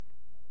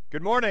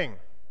Good morning.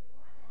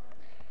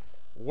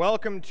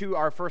 Welcome to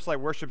our First Light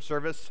worship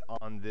service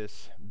on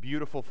this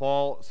beautiful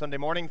fall Sunday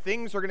morning.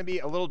 Things are going to be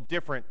a little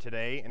different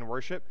today in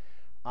worship.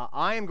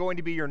 I am going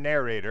to be your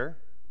narrator,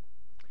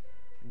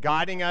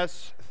 guiding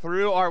us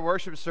through our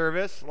worship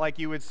service like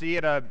you would see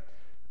at a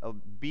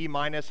B-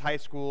 high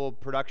school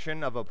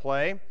production of a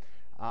play.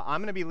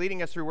 I'm going to be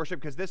leading us through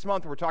worship because this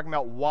month we're talking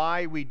about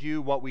why we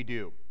do what we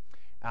do.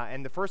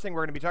 And the first thing we're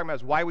going to be talking about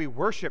is why we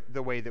worship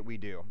the way that we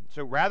do.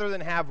 So rather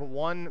than have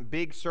one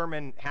big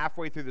sermon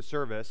halfway through the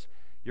service,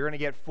 you're going to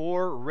get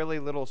 4 really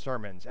little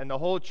sermons. And the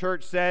whole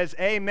church says,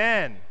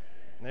 amen.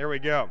 There we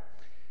go.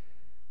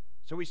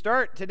 So we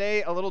start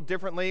today a little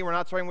differently. We're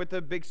not starting with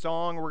the big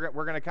song. We're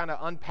going to kind of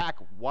unpack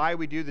why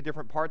we do the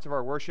different parts of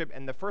our worship.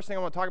 And the first thing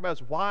I want to talk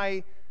about is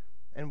why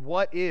and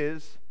what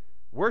is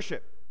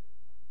worship.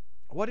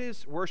 What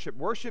is worship?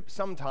 Worship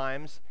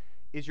sometimes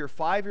is your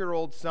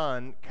 5-year-old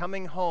son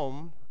coming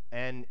home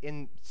and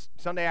in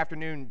Sunday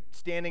afternoon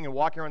standing and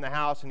walking around the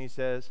house, and he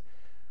says,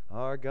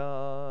 "Our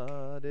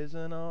God is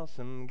an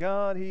awesome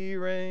God, he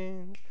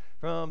reigns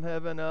from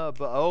heaven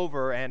up,"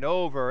 over and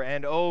over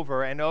and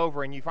over and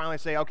over, and you finally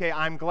say, "Okay,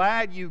 I'm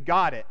glad you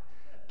got it.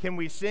 Can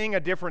we sing a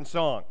different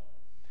song?"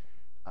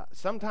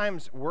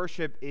 Sometimes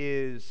worship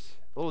is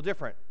a little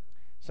different.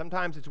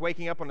 Sometimes it's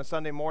waking up on a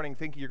Sunday morning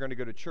thinking you're going to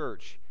go to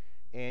church,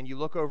 and you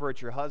look over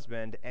at your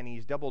husband, and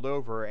he's doubled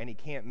over, and he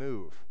can't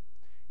move.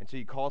 And so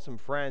you call some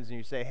friends, and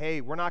you say, "Hey,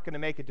 we're not going to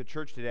make it to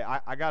church today.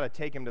 I got to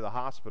take him to the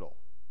hospital."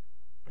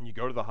 And you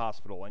go to the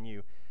hospital, and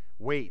you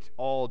wait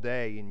all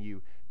day, and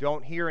you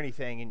don't hear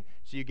anything, and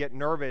so you get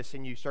nervous,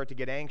 and you start to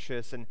get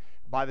anxious, and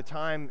by the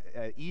time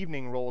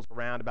evening rolls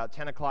around, about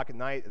 10 o'clock at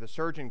night, the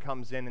surgeon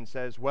comes in and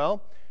says,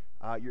 "Well,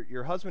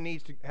 your husband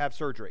needs to have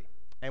surgery,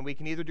 and we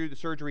can either do the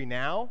surgery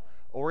now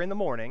or in the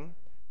morning,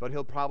 but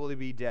he'll probably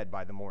be dead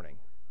by the morning."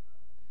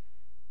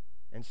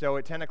 And so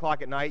at 10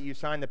 o'clock at night, you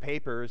sign the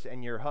papers,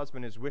 and your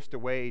husband is whisked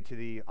away to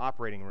the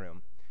operating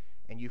room.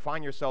 And you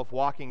find yourself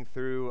walking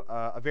through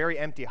a very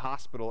empty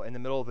hospital in the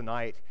middle of the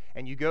night,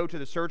 and you go to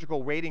the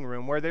surgical waiting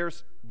room where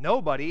there's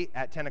nobody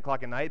at 10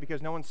 o'clock at night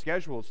because no one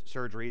schedules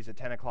surgeries at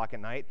 10 o'clock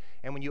at night.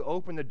 And when you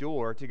open the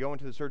door to go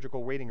into the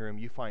surgical waiting room,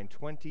 you find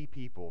 20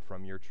 people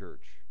from your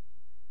church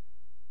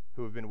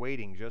who have been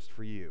waiting just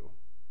for you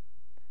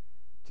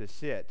to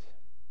sit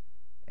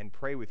and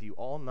pray with you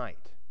all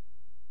night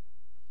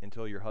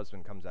until your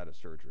husband comes out of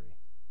surgery.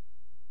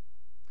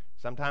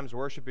 Sometimes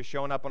worship is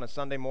showing up on a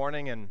Sunday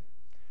morning, and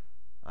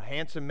a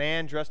handsome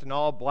man dressed in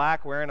all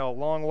black wearing a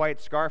long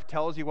white scarf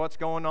tells you what's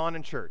going on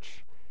in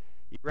church.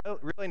 You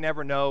really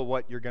never know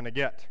what you're going to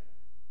get.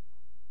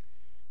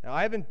 Now,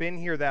 I haven't been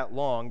here that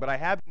long, but I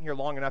have been here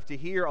long enough to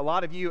hear a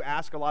lot of you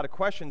ask a lot of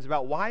questions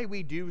about why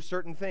we do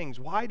certain things.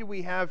 Why do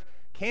we have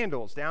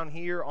candles down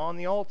here on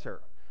the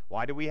altar?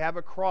 Why do we have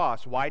a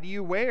cross? Why do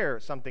you wear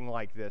something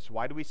like this?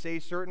 Why do we say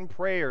certain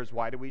prayers?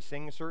 Why do we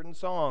sing certain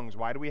songs?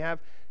 Why do we have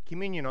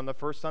communion on the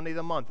first Sunday of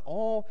the month?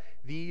 All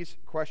these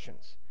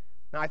questions.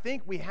 Now, I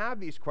think we have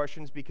these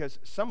questions because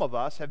some of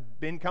us have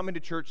been coming to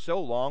church so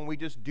long, we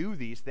just do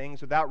these things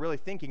without really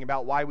thinking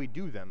about why we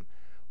do them.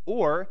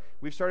 Or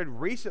we've started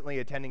recently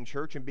attending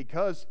church, and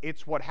because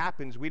it's what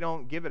happens, we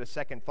don't give it a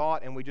second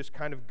thought, and we just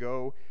kind of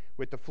go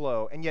with the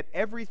flow. And yet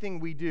everything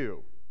we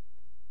do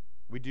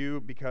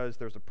because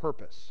there's a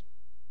purpose.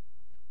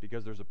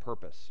 Because there's a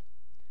purpose.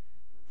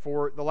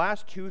 For the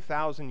last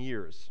 2,000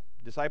 years,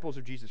 disciples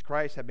of Jesus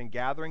Christ have been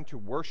gathering to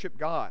worship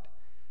God.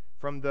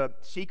 From the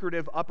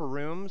secretive upper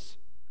rooms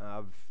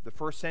of the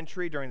first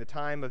century during the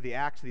time of the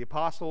Acts of the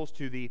Apostles,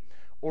 to the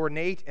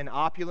ornate and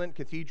opulent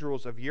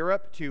cathedrals of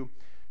Europe, to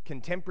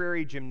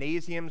contemporary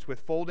gymnasiums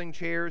with folding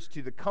chairs,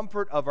 to the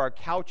comfort of our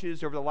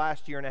couches over the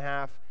last year and a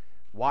half,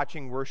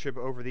 watching worship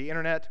over the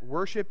internet.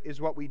 Worship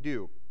is what we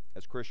do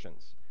as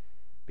Christians,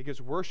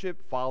 because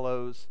worship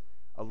follows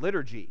a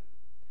liturgy.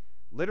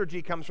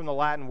 Liturgy comes from the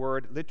Latin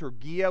word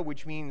liturgia,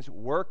 which means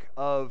work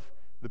of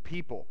the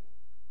people.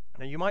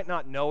 Now, you might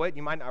not know it,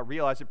 you might not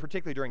realize it,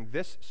 particularly during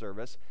this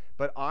service,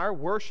 but our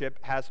worship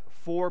has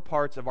 4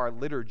 parts of our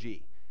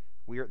liturgy.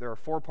 There are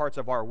 4 parts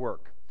of our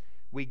work.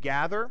 We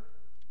gather,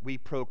 we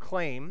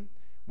proclaim,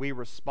 we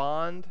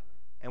respond,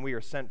 and we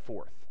are sent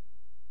forth.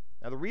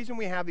 Now, the reason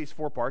we have these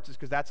 4 parts is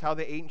because that's how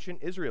the ancient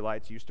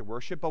Israelites used to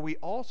worship, but we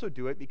also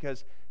do it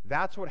because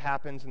that's what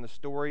happens in the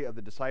story of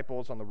the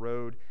disciples on the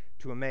road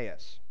to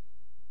Emmaus.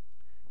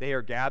 They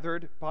are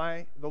gathered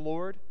by the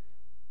Lord.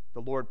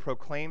 The Lord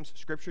proclaims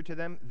Scripture to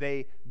them.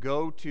 They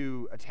go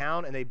to a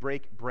town and they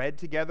break bread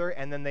together,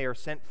 and then they are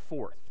sent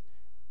forth.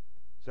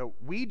 So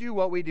we do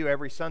what we do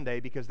every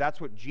Sunday because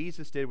that's what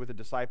Jesus did with the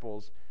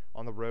disciples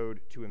on the road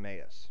to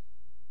Emmaus.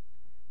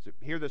 So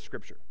hear the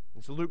Scripture.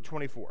 It's Luke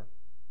 24.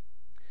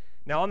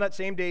 Now on that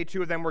same day,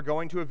 2 of them were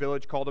going to a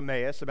village called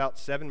Emmaus, about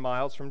 7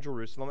 miles from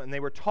Jerusalem, and they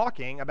were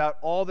talking about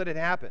all that had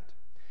happened.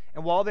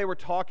 And while they were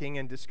talking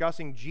and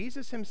discussing,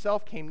 Jesus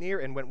himself came near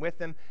and went with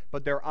them,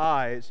 but their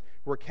eyes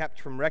were kept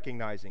from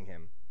recognizing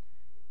him.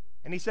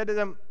 And he said to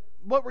them,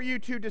 "What were you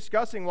 2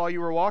 discussing while you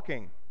were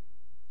walking?"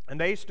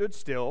 And they stood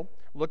still,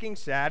 looking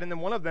sad, and then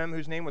one of them,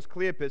 whose name was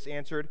Cleopas,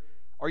 answered,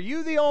 Are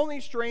you the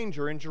only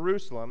stranger in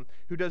Jerusalem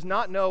who does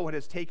not know what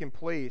has taken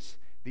place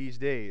these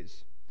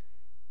days?"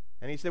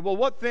 And he said, "Well,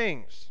 what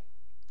things?"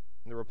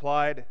 And they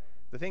replied,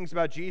 "The things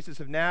about Jesus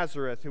of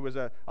Nazareth, who was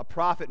a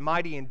prophet,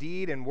 mighty in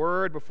deed and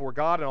word before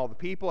God and all the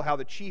people, how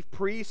the chief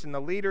priests and the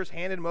leaders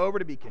handed him over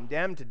to be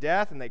condemned to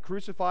death, and they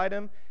crucified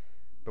him.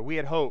 But we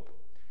had hope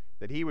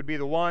that he would be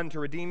the one to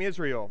redeem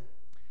Israel.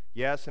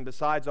 Yes, and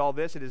besides all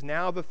this, it is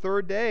now the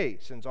third day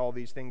since all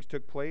these things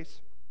took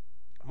place.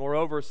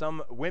 Moreover,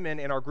 some women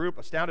in our group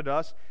astounded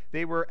us.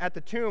 They were at the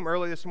tomb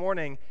early this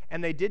morning,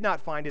 and they did not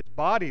find his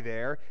body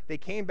there. They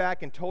came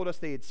back and told us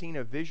they had seen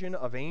a vision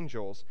of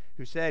angels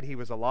who said he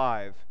was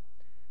alive.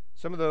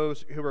 Some of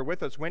those who were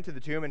with us went to the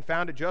tomb and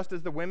found it just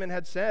as the women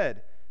had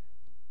said,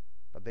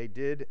 but they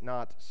did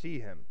not see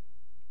him."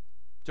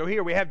 So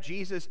here we have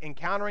Jesus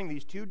encountering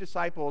these two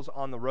disciples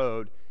on the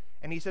road,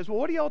 and he says, "Well,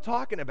 what are y'all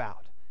talking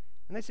about?"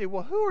 And they say,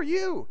 "Well, who are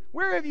you?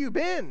 Where have you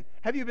been?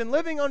 Have you been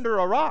living under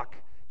a rock?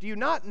 Do you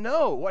not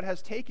know what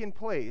has taken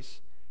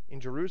place in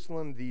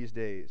Jerusalem these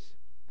days?"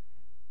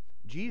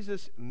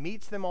 Jesus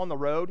meets them on the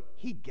road.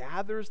 He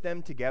gathers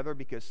them together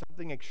because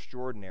something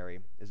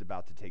extraordinary is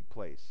about to take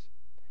place.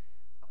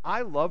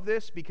 I love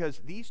this because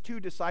these two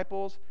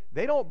disciples,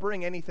 they don't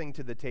bring anything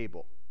to the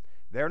table.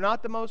 They're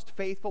not the most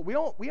faithful. We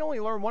only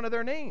learn one of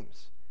their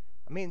names.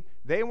 I mean,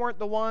 they weren't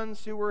the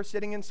ones who were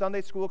sitting in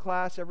Sunday school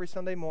class every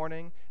Sunday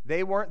morning.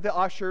 They weren't the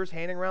ushers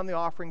handing around the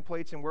offering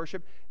plates in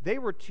worship. They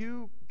were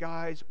two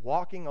guys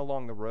walking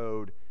along the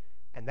road,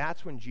 and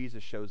that's when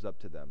Jesus shows up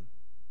to them.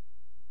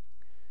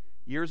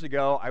 Years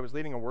ago, I was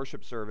leading a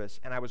worship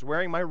service, and I was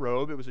wearing my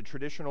robe. It was a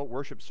traditional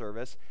worship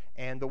service,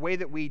 and the way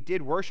that we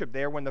did worship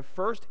there, when the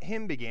first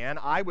hymn began,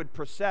 I would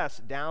process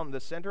down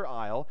the center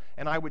aisle,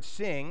 and I would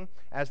sing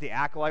as the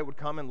acolyte would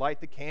come and light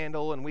the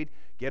candle, and we'd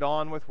get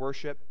on with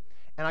worship.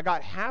 And I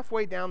got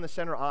halfway down the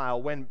center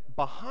aisle when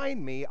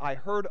behind me I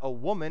heard a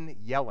woman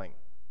yelling.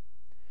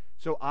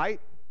 So I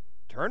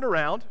turned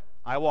around,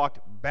 I walked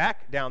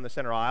back down the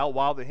center aisle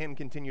while the hymn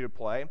continued to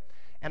play,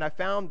 and I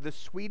found the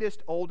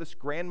sweetest, oldest,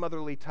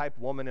 grandmotherly type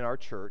woman in our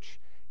church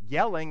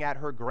yelling at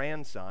her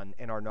grandson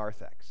in our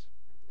narthex.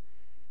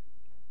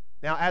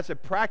 Now, as a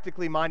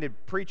practically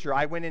minded preacher,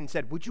 I went in and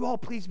said, "Would you all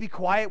please be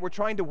quiet? We're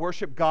trying to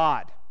worship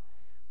God."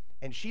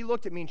 And she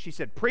looked at me and she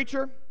said,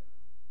 "Preacher,"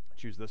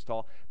 she was this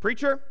tall,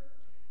 "Preacher,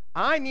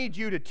 I need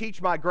you to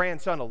teach my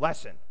grandson a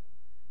lesson."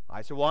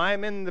 I said, "Well, I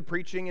am in the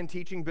preaching and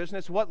teaching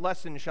business. What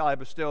lesson shall I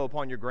bestow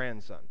upon your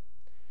grandson?"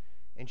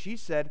 And she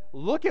said,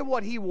 "Look at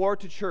what he wore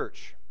to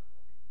church."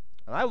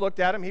 And I looked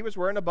at him. He was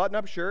wearing a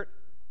button-up shirt,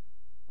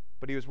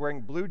 but he was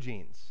wearing blue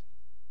jeans.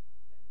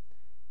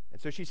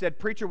 And so she said,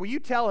 "Preacher, will you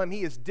tell him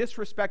he is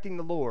disrespecting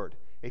the Lord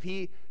if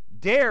he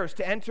dares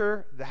to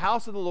enter the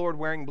house of the Lord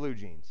wearing blue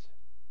jeans?"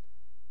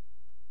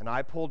 And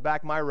I pulled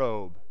back my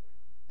robe,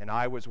 and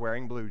I was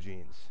wearing blue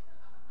jeans.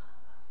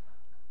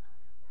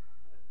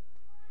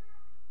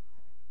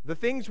 The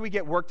things we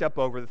get worked up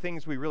over, the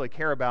things we really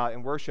care about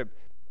in worship,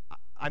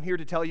 I'm here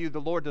to tell you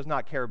the Lord does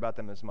not care about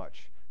them as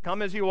much.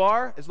 Come as you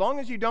are. As long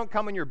as you don't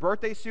come in your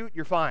birthday suit,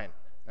 you're fine,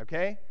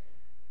 okay?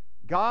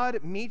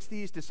 God meets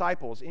these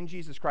disciples in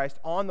Jesus Christ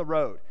on the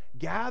road,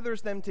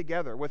 gathers them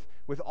together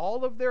with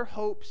all of their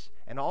hopes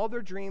and all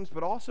their dreams,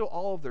 but also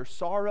all of their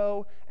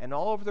sorrow and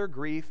all of their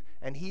grief,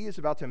 and he is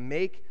about to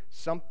make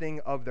something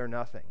of their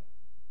nothing.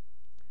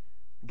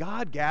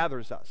 God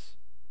gathers us.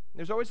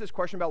 There's always this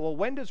question about, well,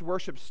 when does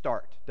worship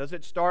start? Does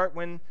it start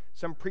when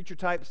some preacher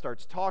type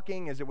starts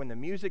talking? Is it when the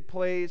music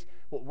plays?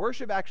 Well,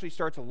 worship actually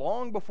starts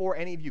long before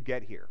any of you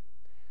get here.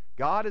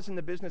 God is in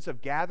the business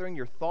of gathering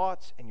your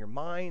thoughts and your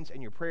minds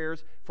and your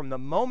prayers from the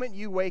moment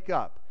you wake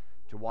up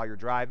to while you're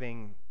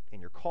driving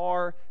in your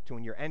car to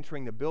when you're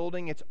entering the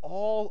building. It's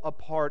all a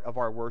part of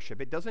our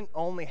worship. It doesn't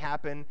only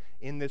happen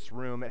in this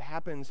room. It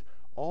happens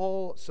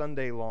all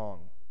Sunday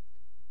long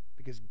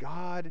because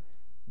God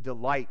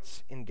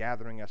delights in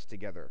gathering us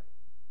together.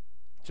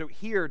 So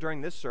here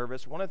during this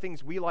service, one of the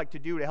things we like to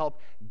do to help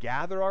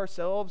gather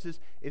ourselves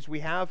is we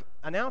have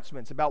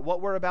announcements about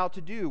what we're about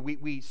to do.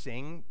 We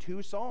sing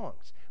 2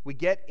 songs. We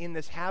get in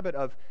this habit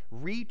of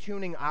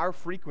retuning our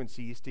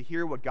frequencies to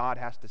hear what God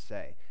has to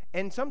say.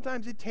 And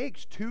sometimes it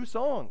takes 2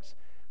 songs.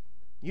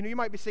 You know, you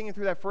might be singing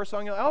through that first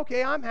song, you're like,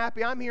 okay, I'm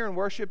happy, I'm here in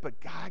worship,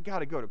 but God, I got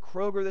to go to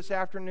Kroger this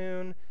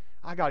afternoon.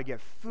 I got to get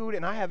food,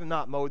 and I have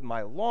not mowed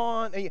my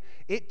lawn.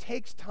 It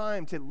takes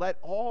time to let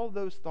all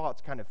those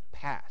thoughts kind of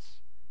pass.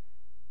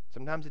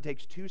 Sometimes it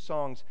takes 2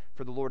 songs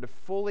for the Lord to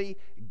fully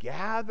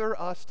gather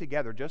us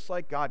together, just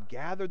like God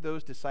gathered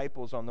those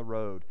disciples on the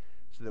road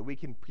so that we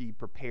can be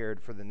prepared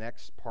for the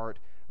next part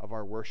of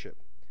our worship.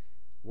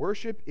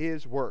 Worship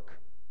is work.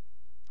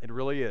 It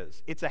really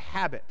is. It's a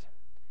habit.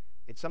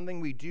 It's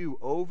something we do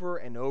over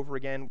and over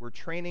again. We're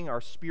training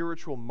our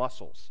spiritual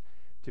muscles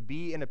to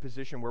be in a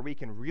position where we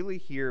can really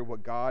hear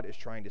what God is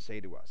trying to say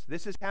to us.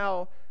 This is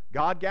how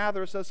God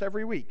gathers us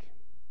every week,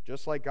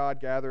 just like God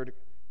gathered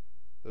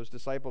those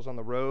disciples on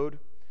the road.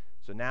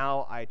 So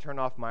now I turn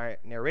off my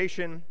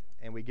narration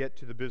and we get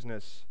to the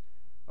business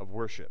of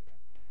worship.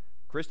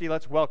 Christy,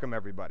 let's welcome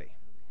everybody.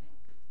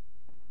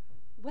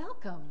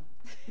 Welcome.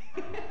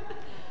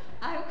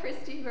 I'm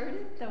Christy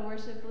Burden, the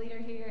worship leader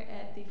here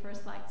at the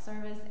First Light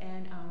service,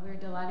 and we're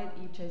delighted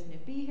that you've chosen to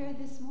be here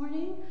this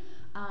morning.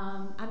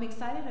 I'm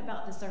excited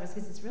about this service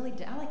because it's really,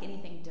 I like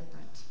anything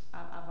different.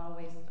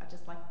 I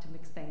just like to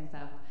mix things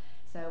up.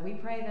 So we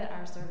pray that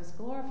our service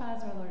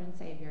glorifies our Lord and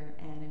Savior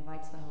and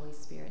invites the Holy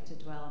Spirit to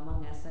dwell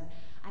among us. And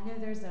I know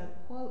there's a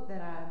quote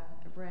that I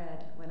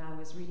read when I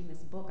was reading this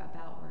book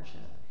about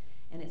worship.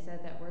 And it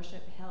said that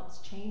worship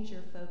helps change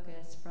your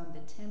focus from the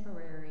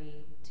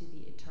temporary to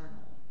the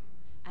eternal.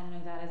 I don't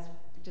know, that has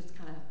just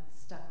kind of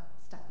stuck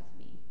with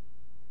me.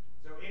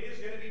 So it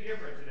is going to be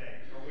different today.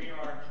 We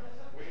are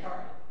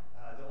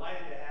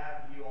delighted to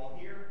have you all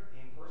here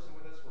in person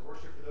with us for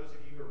worship. For those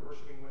of you who are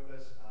worshiping with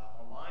us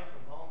online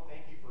from home,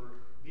 thank you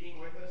for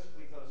being with us.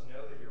 Please let us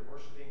know that you're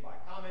worshiping by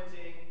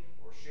commenting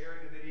or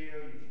sharing the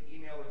video. You can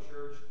email the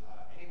church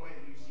any way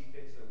that you see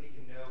fit so that we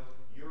can know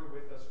you're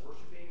with us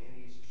worshiping in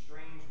these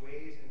strange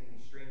ways and in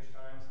these strange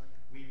times.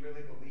 We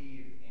really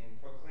believe in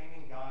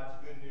proclaiming God's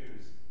good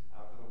news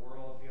for the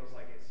world. It feels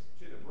like it's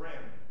to the brim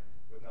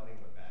with nothing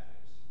but bad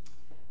news.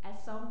 As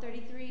Psalm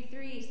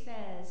 33:3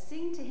 says,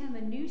 "Sing to him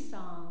a new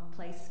song,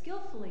 play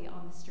skillfully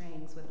on the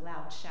strings with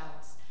loud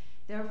shouts.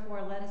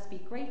 Therefore, let us be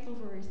grateful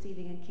for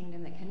receiving a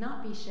kingdom that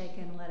cannot be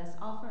shaken. Let us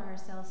offer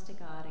ourselves to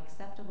God,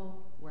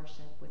 acceptable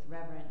worship with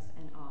reverence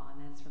and awe."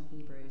 And that's from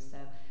Hebrews. So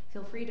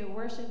feel free to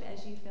worship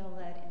as you feel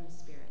led in the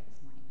Spirit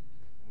this morning.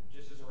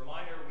 Just as a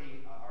reminder,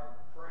 our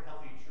current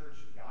Healthy Church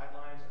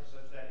guidelines are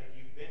such that if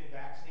you've been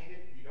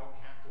vaccinated, you don't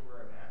have to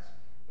wear a mask,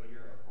 but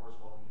you're, of course,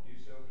 welcome to do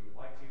so if you would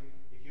like to.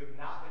 If you have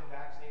not been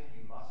vaccinated,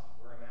 you must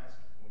wear a mask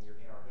when you're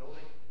in our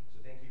building.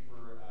 So thank you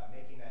for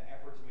making that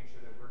effort to make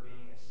sure that we're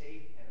being a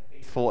safe and a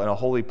faithful and a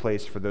holy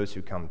place for those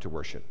who come to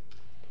worship.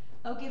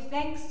 Oh, give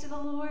thanks to the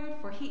Lord,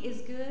 for he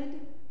is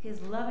good.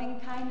 His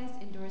loving kindness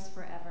endures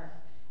forever.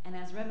 And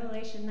as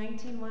Revelation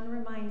 19:1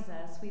 reminds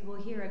us, we will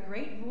hear a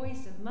great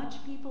voice of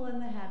much people in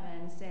the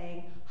heavens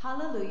saying,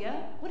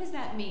 "Hallelujah." What does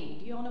that mean?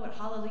 Do you all know what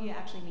hallelujah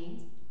actually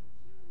means?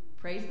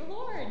 Praise the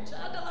Lord.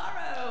 John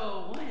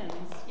DeLaro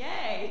wins.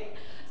 Yay.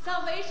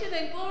 Salvation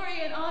and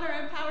glory and honor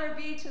and power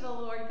be to the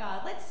Lord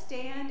God. Let's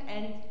stand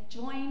and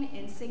join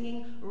in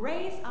singing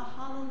 "Raise a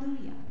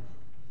Hallelujah."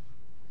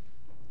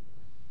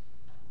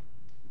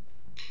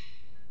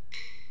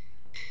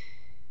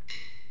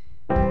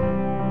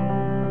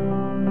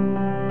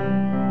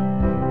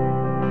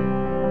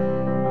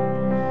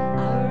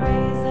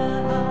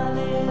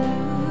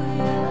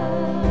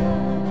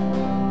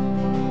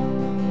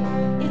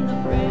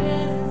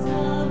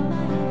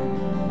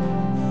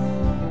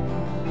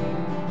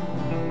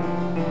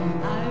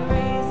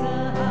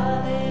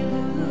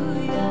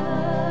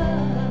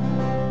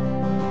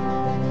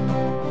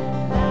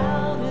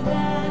 Louder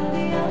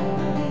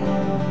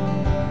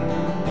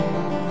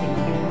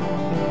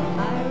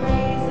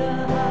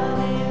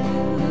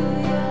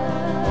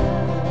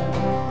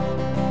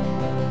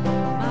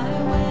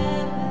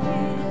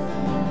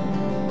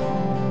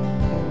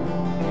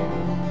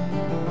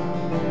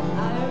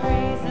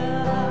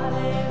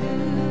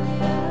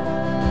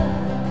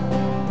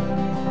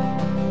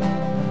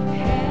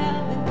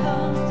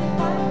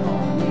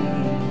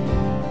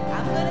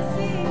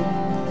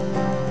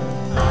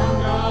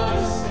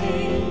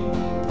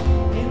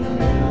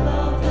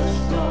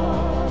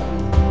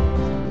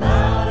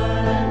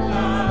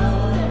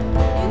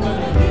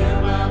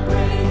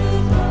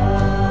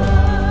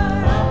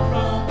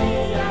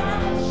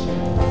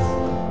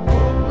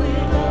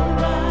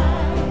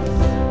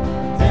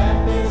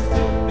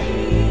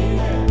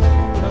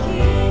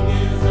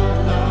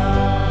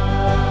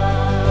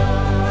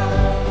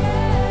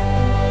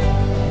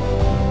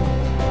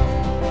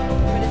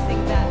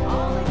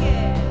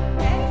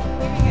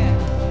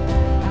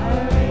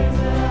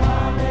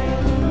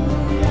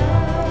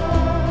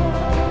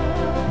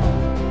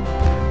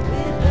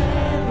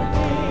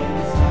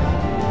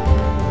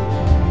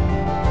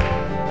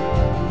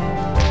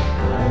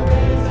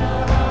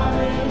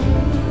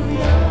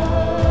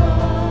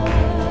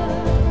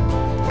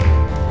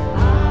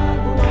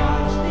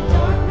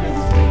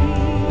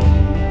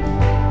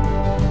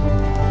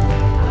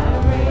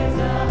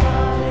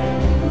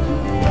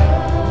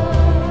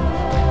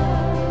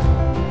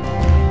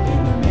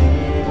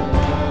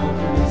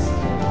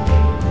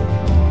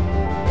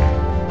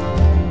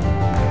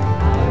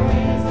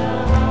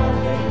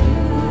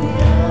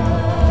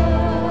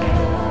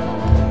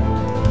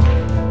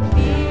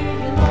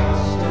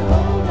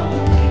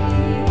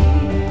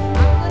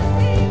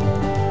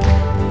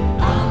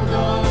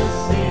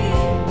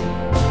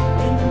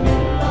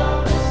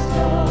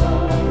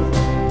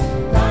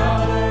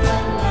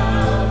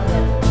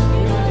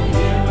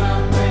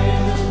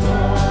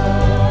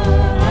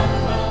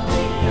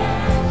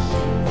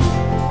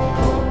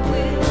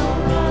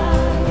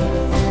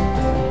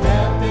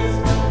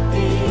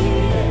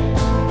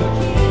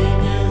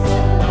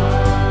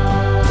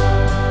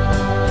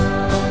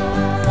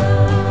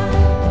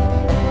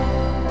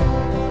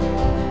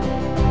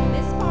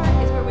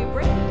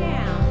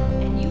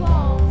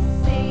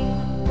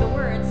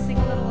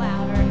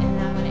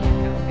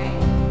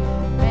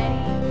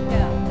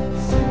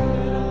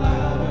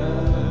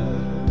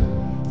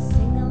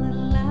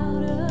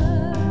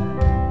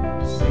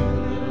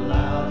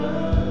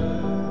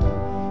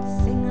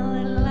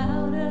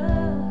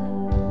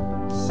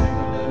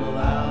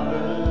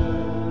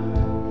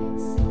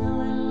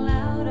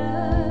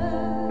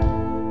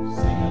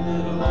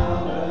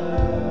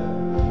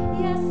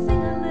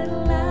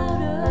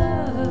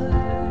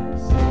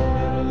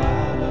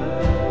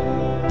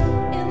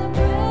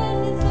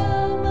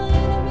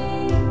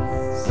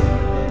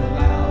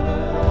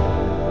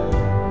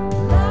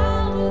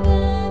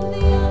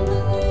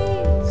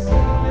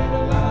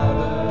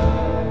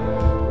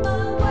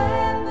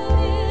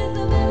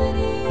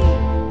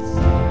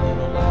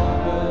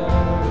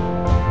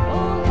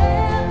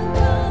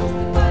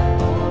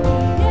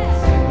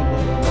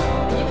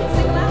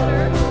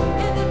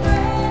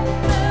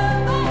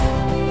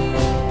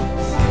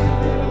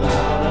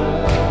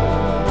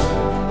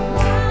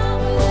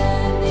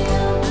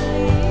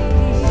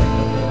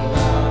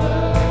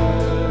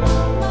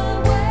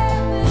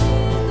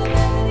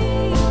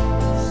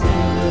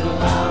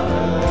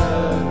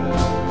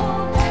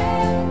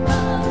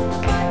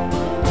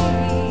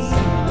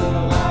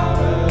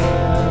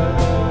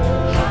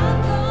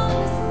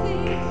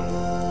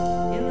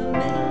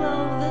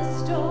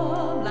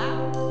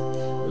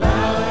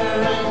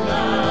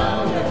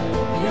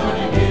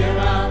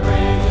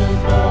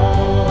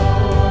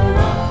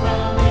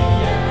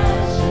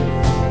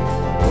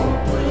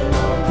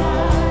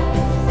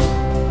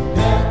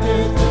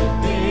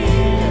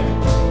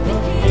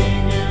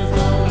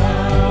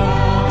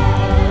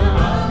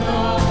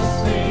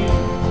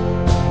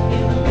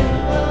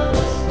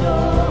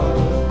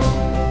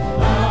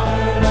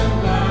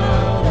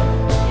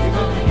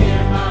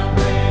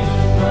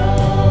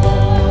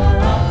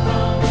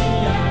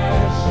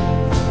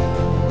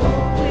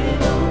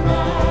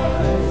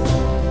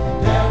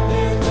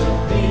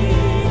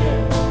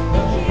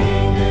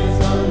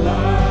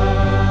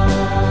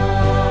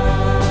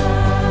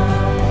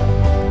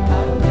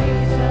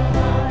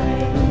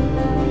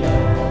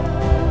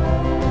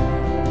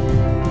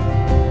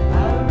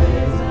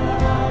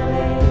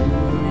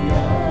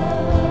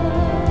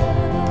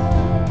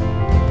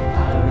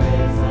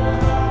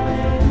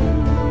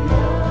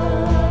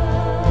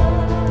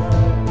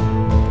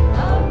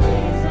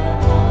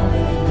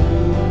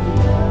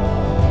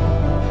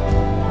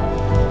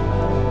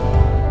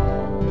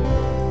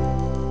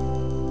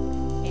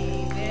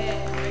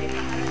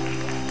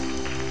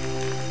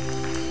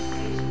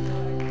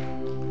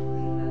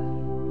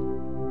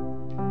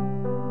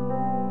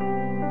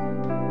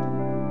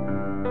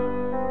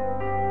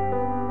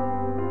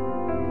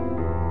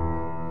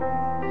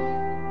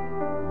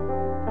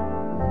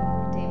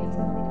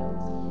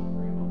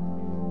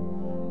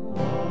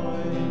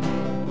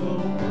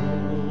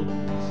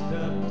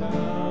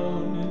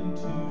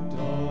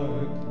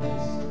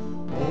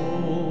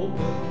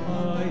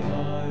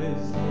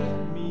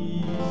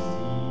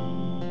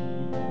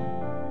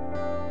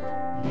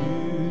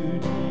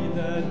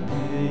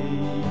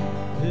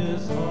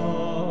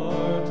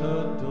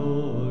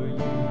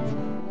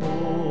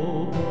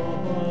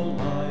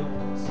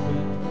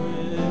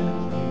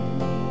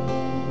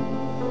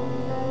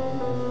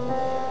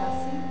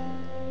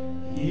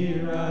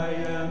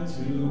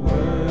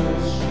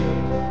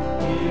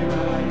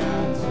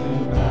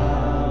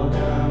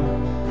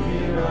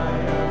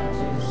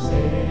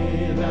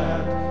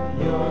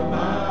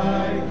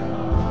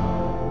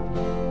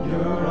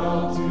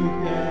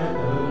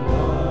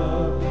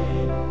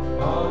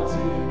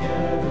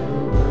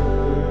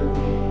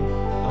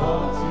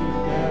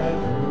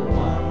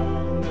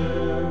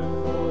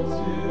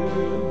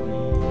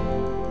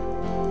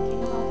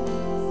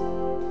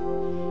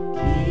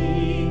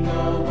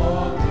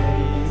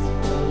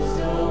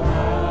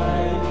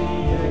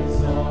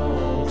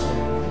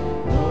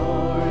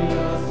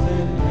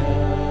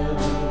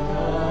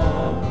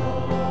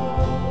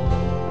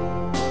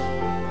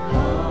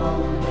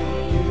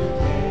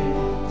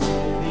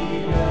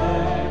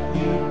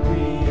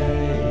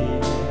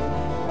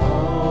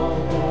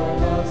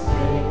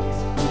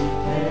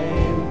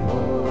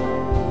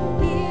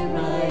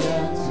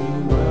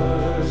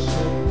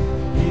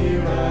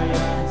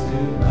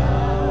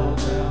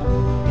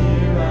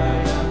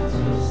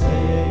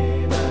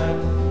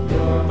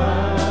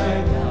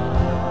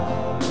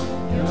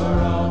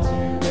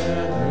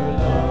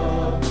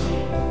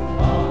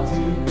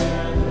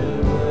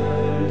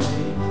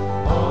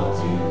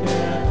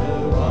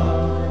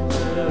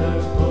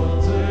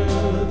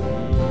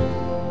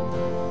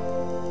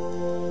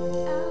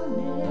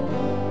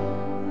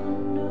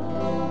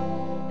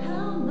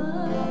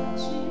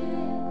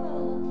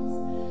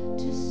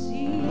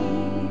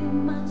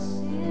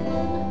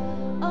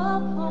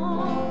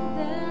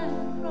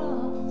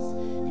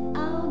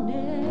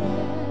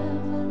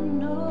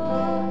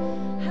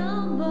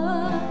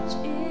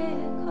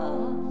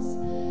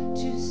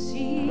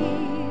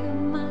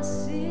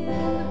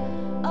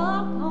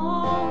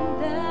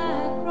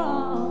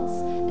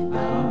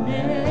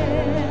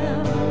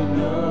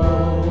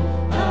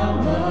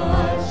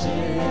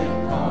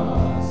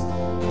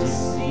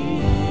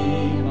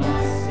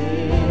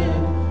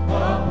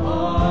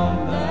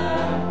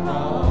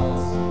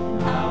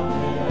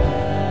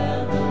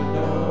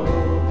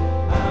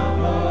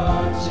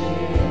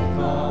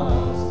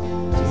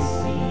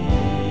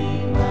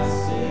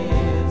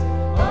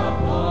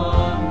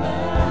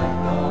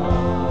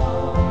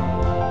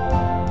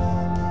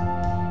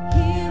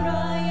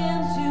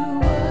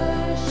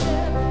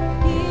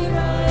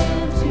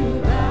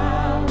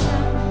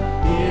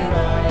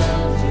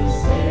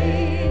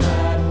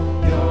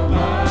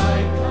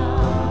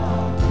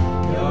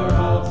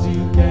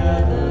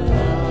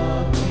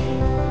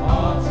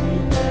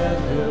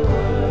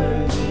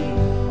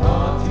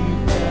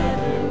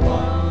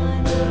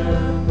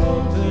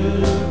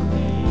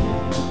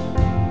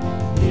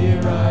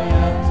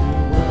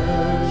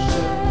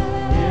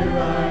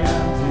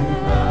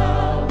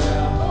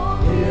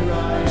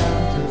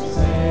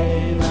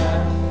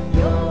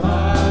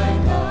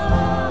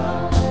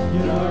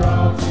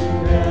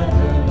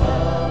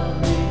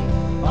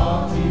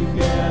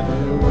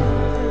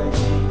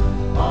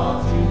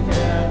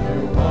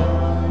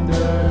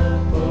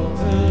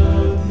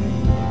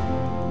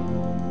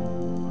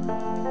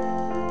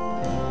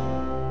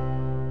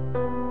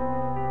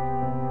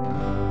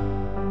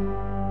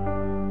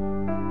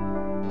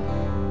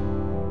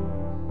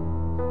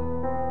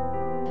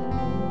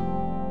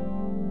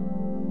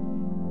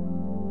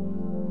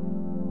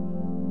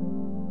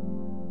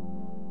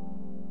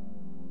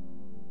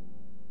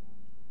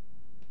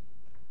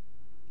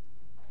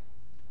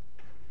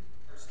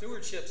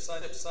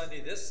Stewardship Sunday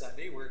this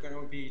Sunday. We're going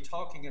to be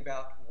talking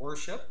about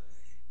worship,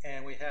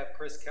 and we have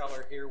Chris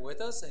Keller here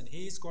with us, and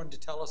he's going to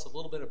tell us a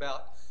little bit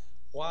about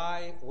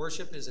why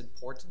worship is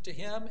important to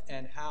him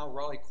and how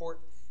Raleigh Court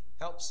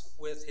helps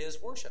with his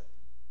worship.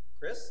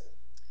 Chris?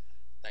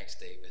 Thanks,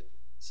 David.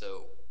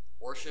 So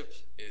worship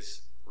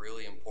is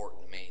really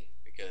important to me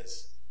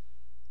because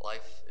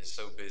life is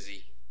so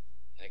busy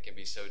and it can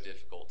be so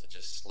difficult to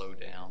just slow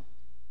down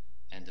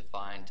and to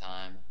find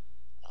time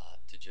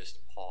to just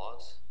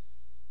pause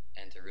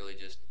and to really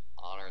just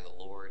honor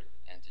the Lord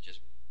and to just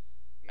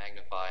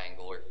magnify and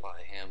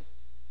glorify Him.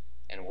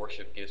 And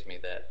worship gives me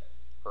that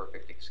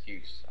perfect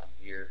excuse. I'm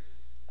here,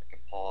 I can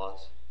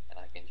pause, and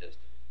I can just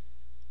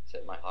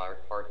set my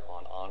heart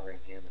on honoring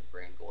Him and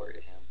bringing glory to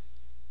Him.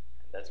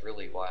 And that's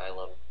really why I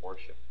love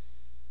worship.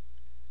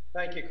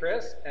 Thank you,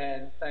 Chris,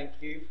 and thank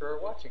you for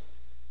watching.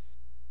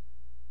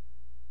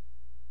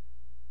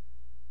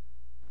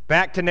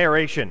 Back to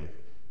narration.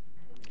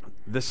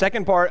 The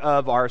second part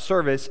of our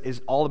service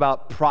is all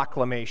about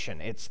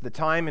proclamation. It's the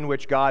time in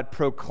which God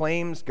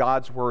proclaims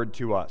God's word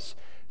to us.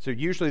 So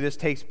usually this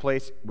takes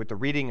place with the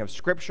reading of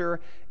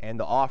Scripture and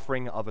the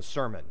offering of a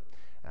sermon.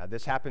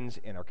 This happens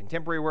in our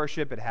contemporary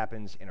worship. It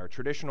happens in our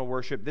traditional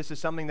worship. This is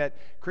something that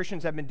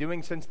Christians have been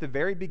doing since the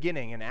very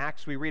beginning. In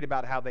Acts, we read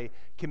about how they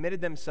committed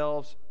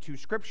themselves to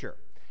Scripture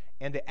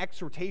and the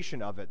exhortation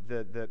of it,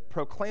 the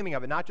proclaiming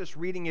of it, not just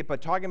reading it,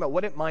 but talking about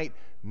what it might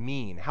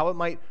mean, how it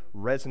might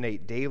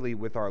resonate daily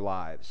with our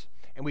lives.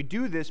 And we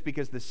do this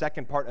because the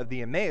second part of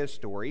the Emmaus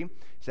story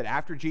said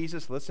after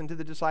Jesus listened to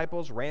the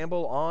disciples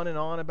ramble on and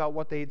on about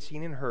what they had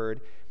seen and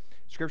heard,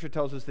 Scripture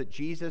tells us that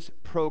Jesus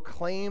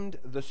proclaimed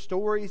the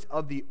stories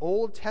of the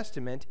Old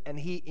Testament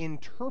and he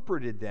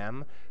interpreted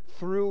them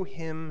through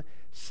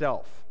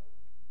himself.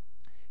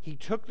 He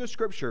took the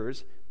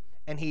Scriptures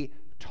and he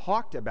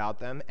talked about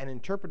them and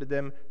interpreted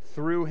them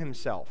through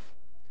himself.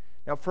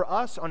 Now, for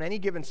us, on any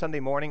given Sunday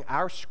morning,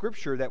 our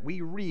scripture that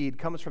we read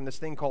comes from this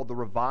thing called the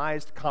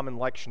Revised Common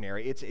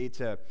Lectionary.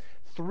 It's a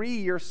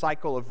 3-year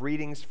cycle of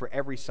readings for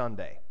every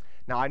Sunday.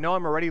 Now, I know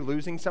I'm already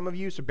losing some of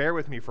you, so bear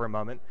with me for a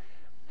moment.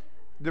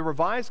 The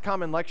Revised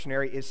Common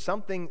Lectionary is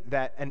something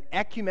that an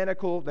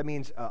ecumenical, that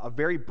means a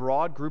very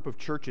broad group of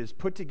churches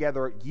put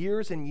together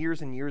years and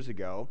years and years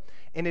ago,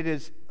 and it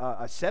is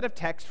a set of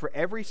texts for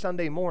every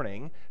Sunday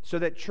morning so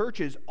that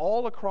churches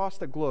all across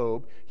the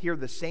globe hear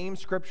the same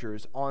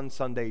scriptures on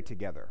Sunday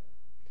together.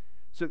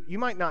 So you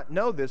might not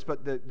know this,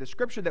 but the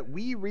scripture that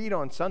we read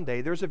on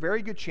Sunday, there's a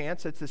very good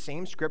chance it's the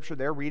same scripture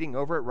they're reading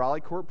over at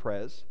Raleigh Court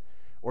Pres,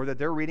 or that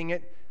they're reading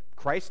at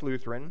Christ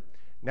Lutheran.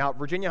 Now,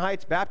 Virginia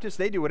Heights Baptist,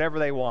 they do whatever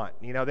they want.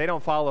 You know, they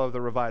don't follow the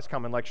Revised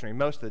Common Lectionary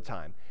most of the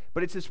time.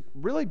 But it's this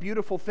really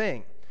beautiful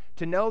thing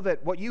to know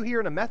that what you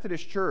hear in a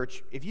Methodist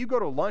church, if you go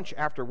to lunch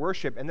after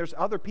worship and there's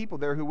other people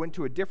there who went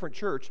to a different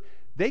church,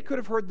 they could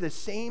have heard the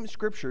same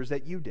scriptures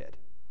that you did.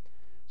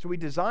 So we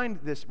designed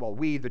this,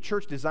 the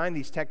church designed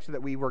these texts so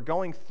that we were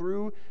going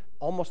through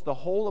almost the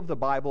whole of the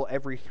Bible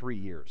every 3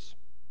 years.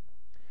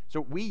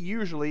 So we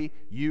usually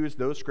use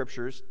those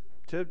scriptures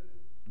to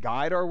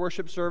guide our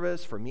worship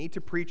service, for me to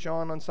preach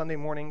on Sunday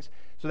mornings.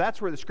 So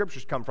that's where the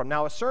scriptures come from.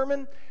 Now, a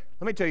sermon,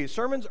 let me tell you,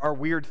 sermons are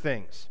weird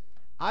things.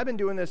 I've been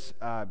doing this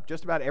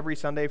just about every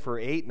Sunday for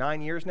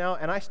 8-9 years now,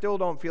 and I still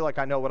don't feel like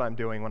I know what I'm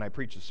doing when I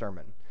preach a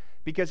sermon,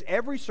 because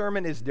every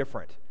sermon is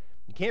different.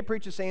 You can't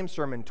preach the same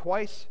sermon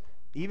twice,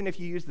 even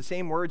if you use the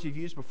same words you've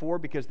used before,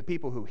 because the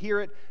people who hear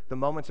it, the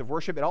moments of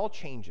worship, it all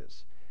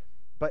changes.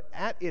 But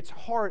at its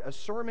heart, a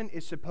sermon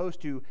is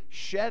supposed to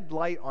shed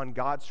light on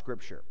God's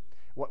scripture.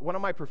 One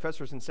of my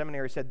professors in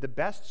seminary said the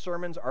best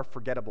sermons are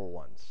forgettable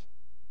ones.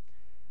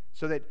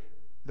 So that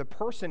the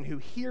person who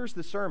hears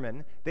the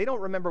sermon, they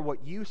don't remember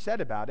what you said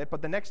about it,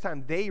 but the next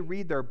time they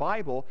read their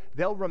Bible,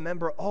 they'll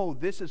remember, oh,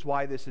 this is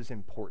why this is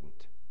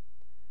important.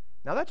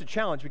 Now that's a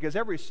challenge because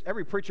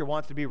every preacher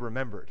wants to be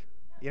remembered.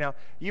 You know,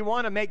 you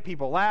want to make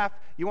people laugh.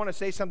 You want to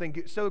say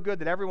something so good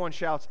that everyone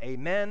shouts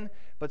amen,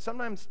 but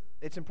sometimes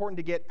it's important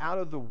to get out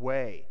of the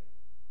way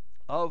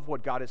of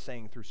what God is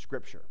saying through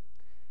Scripture.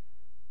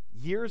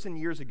 Years and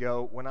years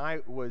ago, when I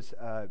was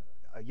a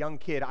young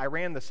kid, I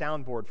ran the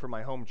soundboard for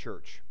my home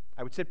church.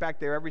 I would sit back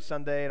there every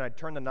Sunday, and I'd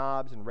turn the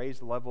knobs and raise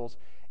the levels.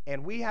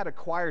 And we had a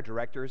choir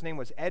director. His name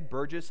was Ed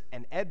Burgess,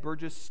 and Ed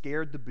Burgess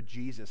scared the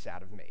bejesus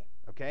out of me,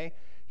 okay?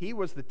 He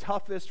was the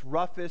toughest,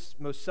 roughest,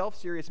 most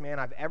self-serious man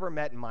I've ever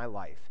met in my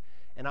life.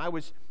 And I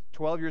was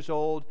 12 years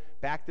old,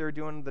 back there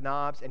doing the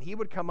knobs, and he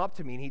would come up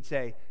to me, and he'd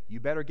say, "You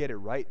better get it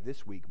right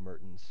this week,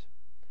 Mertens."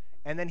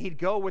 And then he'd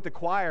go with the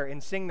choir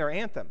and sing their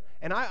anthem.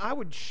 And I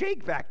would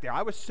shake back there.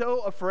 I was so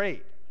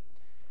afraid.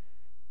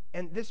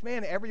 And this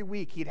man, every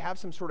week, he'd have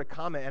some sort of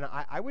comment, and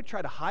I would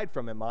try to hide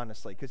from him,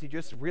 honestly, because he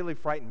just really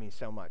frightened me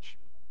so much.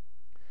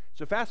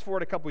 So fast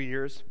forward a couple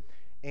years,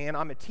 and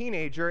I'm a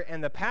teenager,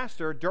 and the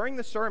pastor, during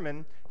the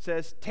sermon,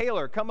 says,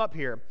 "Taylor, come up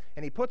here."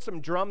 And he puts some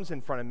drums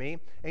in front of me,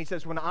 and he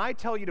says, "When I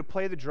tell you to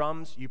play the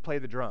drums, you play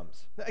the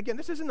drums." Now, again,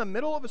 this is in the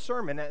middle of a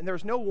sermon, and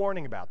there's no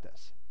warning about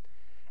this.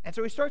 And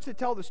so he starts to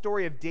tell the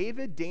story of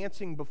David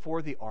dancing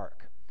before the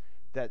ark.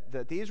 that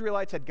the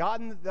Israelites had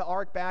gotten the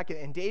ark back,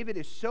 and David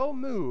is so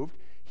moved,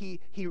 he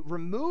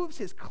removes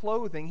his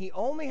clothing. He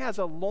only has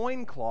a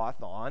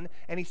loincloth on,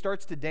 and he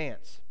starts to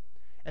dance.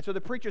 And so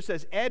the preacher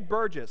says, Ed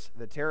Burgess,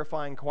 the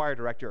terrifying choir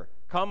director,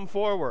 come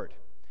forward.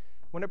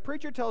 When a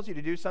preacher tells you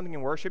to do something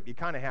in worship, you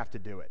kind of have to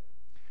do it.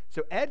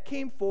 So Ed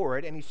came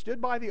forward, and he stood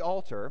by the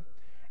altar,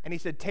 and he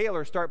said,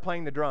 Taylor, start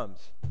playing the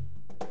drums.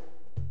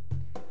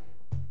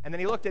 And then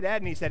he looked at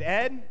Ed, and he said,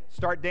 Ed,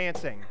 start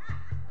dancing.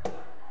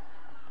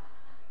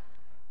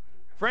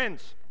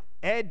 Friends,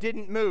 Ed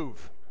didn't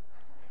move.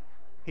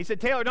 He said,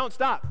 Taylor, don't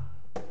stop.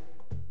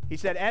 He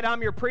said, Ed,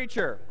 I'm your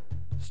preacher.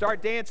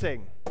 Start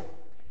dancing.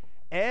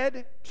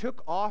 Ed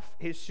took off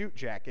his suit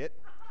jacket.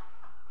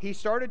 He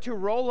started to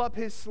roll up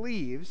his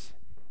sleeves,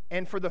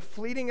 and for the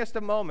fleetingest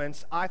of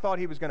moments, I thought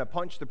he was going to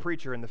punch the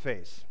preacher in the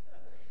face.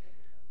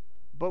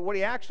 But what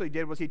he actually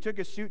did was he took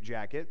his suit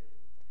jacket,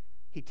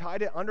 he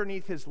tied it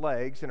underneath his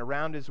legs and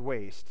around his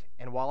waist,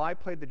 and while I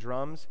played the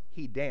drums,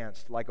 he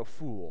danced like a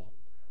fool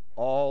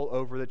all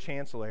over the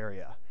chancel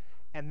area,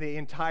 and the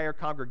entire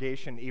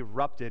congregation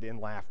erupted in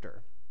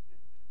laughter.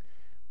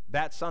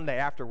 That Sunday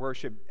after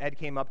worship, Ed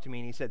came up to me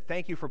and he said,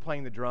 thank you for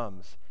playing the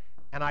drums.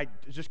 And I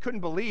just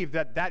couldn't believe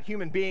that that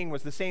human being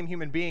was the same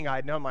human being I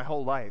had known my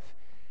whole life.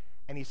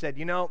 And he said,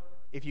 you know,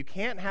 if you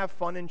can't have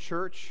fun in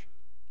church,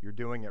 you're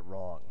doing it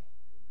wrong.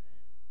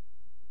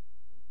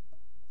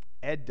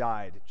 Ed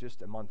died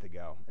just a month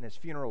ago, and his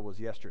funeral was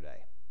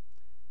yesterday.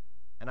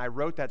 And I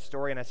wrote that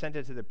story, and I sent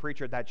it to the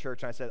preacher at that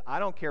church, and I said, I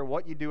don't care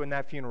what you do in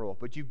that funeral,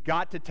 but you've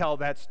got to tell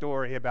that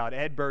story about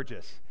Ed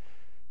Burgess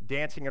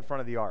dancing in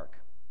front of the ark.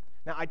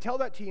 Now, I tell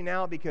that to you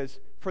now because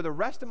for the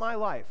rest of my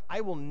life,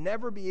 I will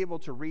never be able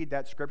to read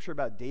that scripture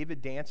about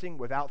David dancing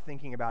without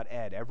thinking about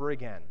Ed ever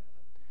again.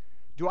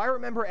 Do I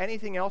remember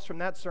anything else from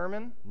that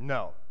sermon?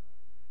 No.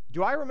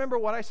 Do I remember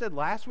what I said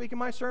last week in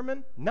my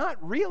sermon? Not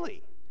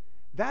really.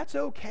 That's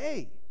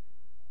okay.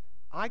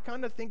 I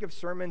kind of think of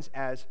sermons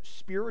as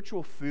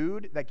spiritual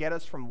food that get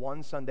us from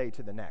one Sunday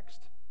to the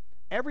next.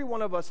 Every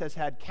one of us has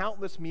had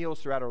countless meals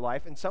throughout our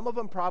life, and some of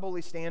them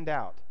probably stand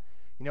out.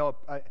 You know,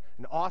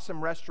 an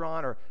awesome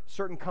restaurant or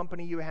certain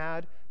company you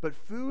had, but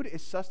food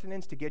is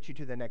sustenance to get you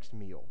to the next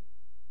meal.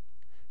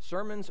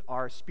 Sermons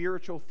are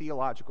spiritual,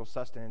 theological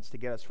sustenance to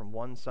get us from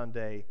one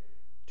Sunday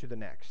to the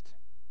next.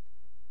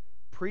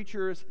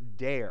 Preachers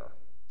dare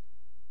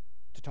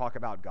to talk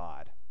about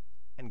God,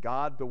 and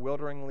God,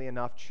 bewilderingly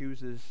enough,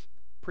 chooses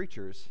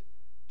preachers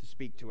to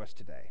speak to us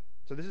today.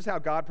 So this is how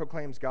God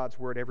proclaims God's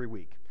word every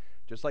week.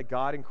 Just like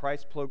God and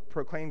Christ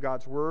proclaimed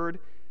God's word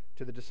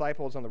to the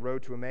disciples on the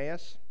road to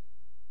Emmaus.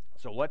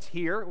 So let's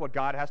hear what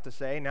God has to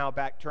say. Now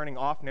back, turning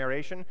off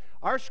narration.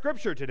 Our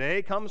scripture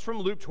today comes from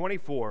Luke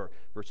 24,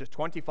 verses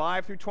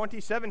 25 through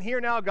 27.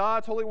 Hear now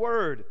God's holy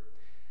word.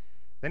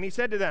 Then he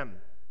said to them,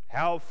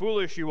 how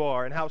foolish you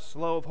are, and how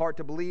slow of heart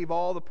to believe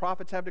all the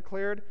prophets have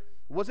declared.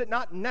 Was it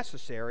not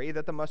necessary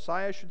that the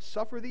Messiah should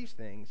suffer these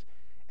things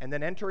and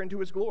then enter into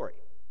his glory?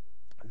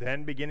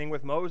 Then, beginning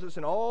with Moses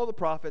and all the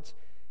prophets,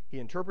 he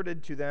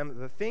interpreted to them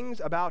the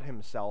things about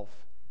himself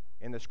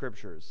in the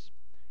scriptures.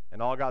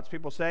 And all God's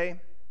people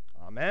say,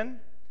 Amen.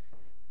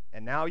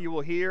 And now you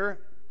will hear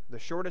the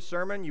shortest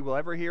sermon you will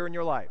ever hear in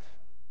your life.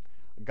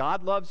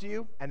 God loves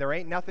you, and there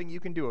ain't nothing you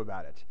can do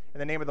about it. In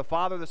the name of the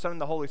Father, the Son,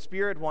 and the Holy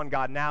Spirit, one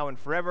God, now and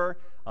forever.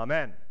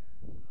 Amen.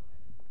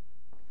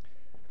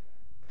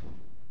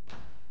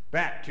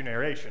 Back to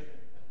narration.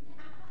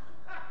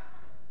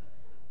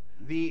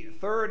 The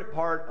third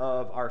part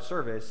of our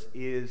service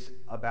is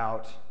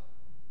about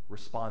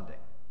responding.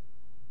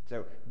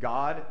 So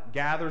God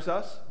gathers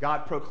us,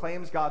 God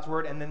proclaims God's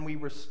word, and then we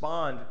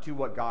respond to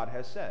what God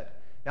has said.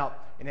 Now,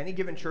 in any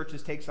given church,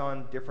 this takes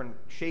on different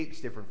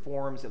shapes, different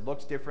forms. It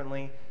looks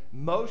differently.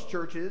 Most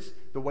churches,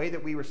 the way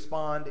that we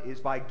respond is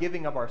by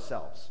giving of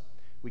ourselves.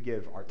 We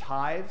give our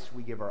tithes,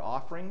 we give our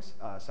offerings.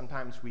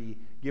 Sometimes we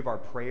give our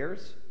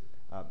prayers.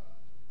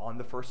 On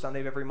the first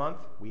Sunday of every month,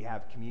 we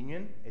have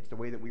communion. It's the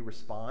way that we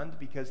respond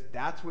because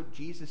that's what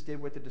Jesus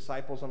did with the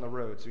disciples on the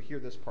road. So hear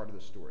this part of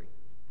the story.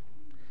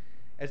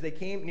 As they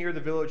came near the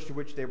village to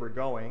which they were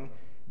going,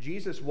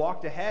 Jesus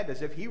walked ahead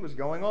as if he was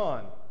going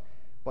on.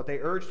 But they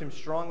urged him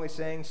strongly,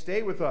 saying,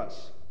 stay with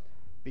us,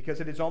 because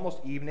it is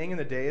almost evening and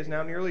the day is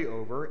now nearly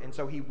over. And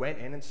so he went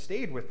in and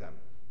stayed with them.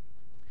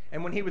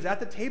 And when he was at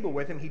the table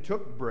with them, he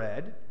took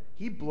bread,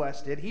 he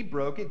blessed it, he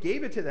broke it,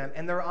 gave it to them,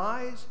 and their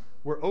eyes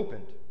were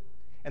opened.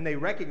 And they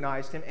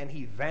recognized him, and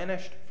he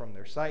vanished from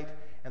their sight.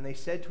 And they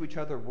said to each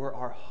other, were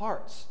our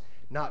hearts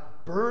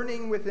not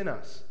burning within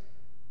us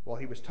while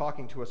he was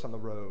talking to us on the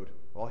road,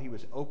 while he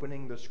was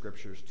opening the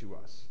scriptures to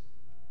us?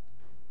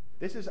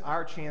 This is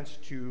our chance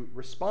to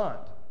respond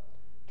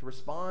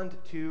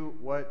to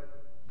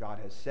what God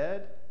has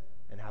said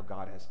and how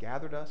God has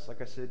gathered us.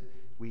 Like I said,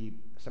 we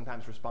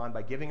sometimes respond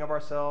by giving of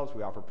ourselves.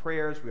 We offer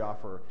prayers. We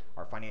offer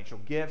our financial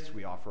gifts.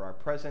 We offer our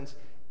presence.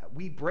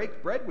 We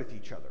break bread with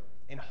each other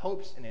in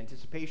hopes and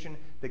anticipation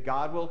that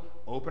God will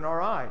open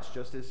our eyes,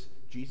 just as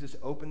Jesus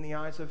opened the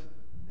eyes of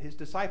his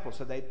disciples,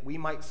 so that we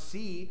might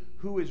see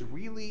who is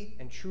really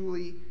and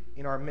truly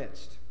in our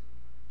midst.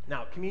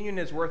 Now, communion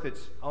is worth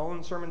its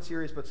own sermon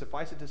series, but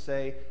suffice it to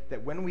say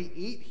that when we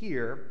eat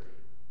here,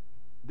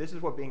 this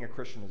is what being a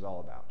Christian is all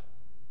about.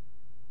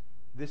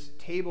 This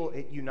table,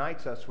 it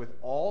unites us with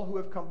all who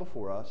have come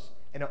before us,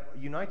 and it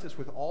unites us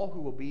with all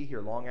who will be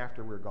here long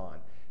after we're gone.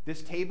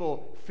 This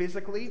table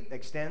physically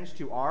extends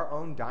to our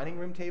own dining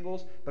room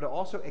tables, but it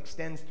also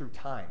extends through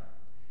time.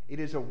 It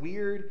is a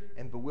weird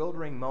and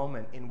bewildering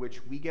moment in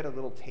which we get a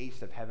little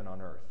taste of heaven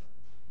on earth.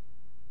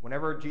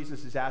 Whenever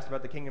Jesus is asked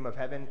about the kingdom of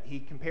heaven, he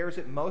compares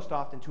it most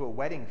often to a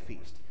wedding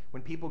feast,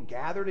 when people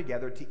gather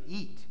together to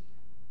eat,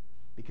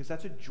 because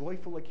that's a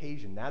joyful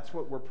occasion. That's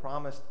what we're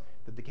promised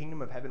that the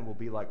kingdom of heaven will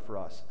be like for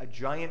us, a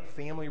giant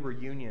family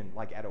reunion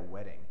like at a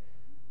wedding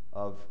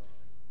of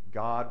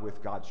God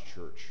with God's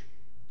church,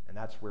 and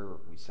that's where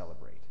we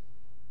celebrate.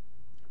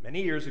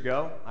 Many years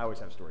ago, I always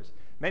have stories.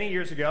 Many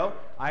years ago,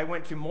 I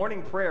went to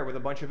morning prayer with a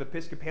bunch of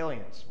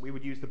Episcopalians. We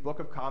would use the Book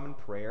of Common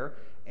Prayer,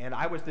 and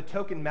I was the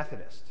token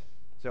Methodist.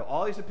 So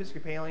all these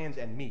Episcopalians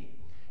and me.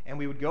 And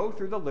we would go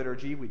through the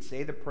liturgy, we'd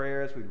say the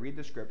prayers, we'd read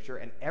the scripture,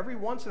 and every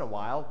once in a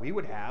while, we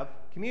would have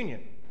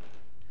communion.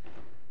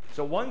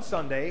 So one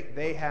Sunday,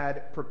 they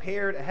had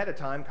prepared ahead of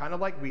time, kind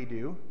of like we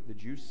do. The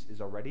juice is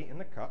already in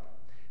the cup.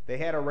 They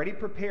had already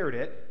prepared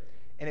it,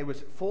 and it was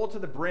full to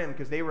the brim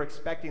because they were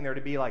expecting there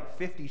to be like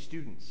 50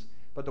 students.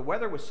 But the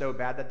weather was so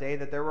bad that day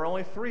that there were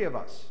only 3 of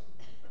us.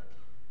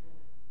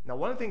 Now,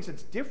 one of the things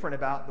that's different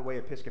about the way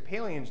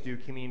Episcopalians do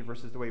communion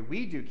versus the way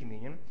we do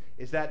communion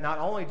is that not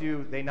only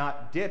do they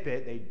not dip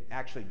it, they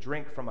actually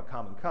drink from a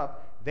common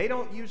cup, they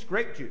don't use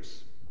grape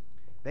juice.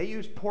 They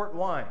use port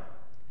wine.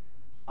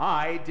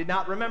 I did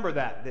not remember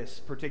that this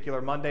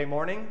particular Monday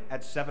morning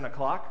at 7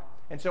 o'clock.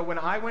 And so when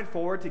I went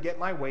forward to get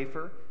my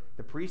wafer,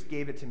 the priest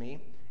gave it to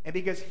me. And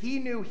because he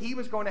knew he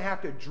was going to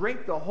have to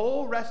drink the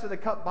whole rest of the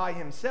cup by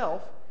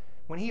himself,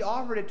 when he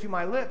offered it to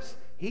my lips,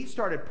 he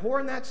started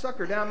pouring that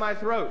sucker down my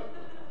throat.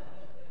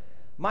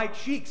 My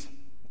cheeks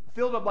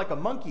filled up like a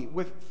monkey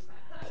with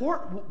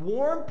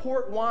warm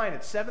port wine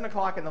at 7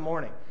 o'clock in the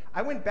morning.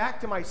 I went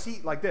back to my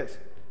seat like this,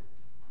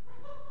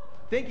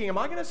 thinking, am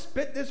I going to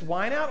spit this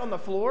wine out on the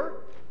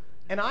floor?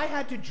 And I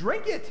had to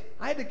drink it.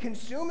 I had to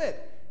consume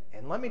it.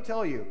 And let me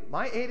tell you,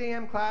 my 8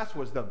 a.m. class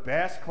was the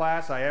best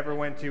class I ever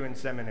went to in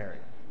seminary.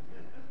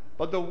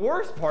 But the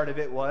worst part of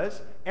it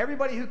was,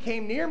 everybody who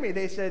came near me,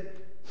 they said,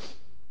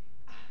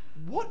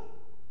 "What?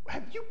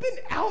 Have you been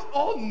out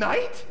all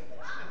night?"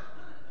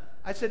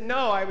 I said,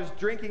 "No, I was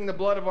drinking the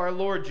blood of our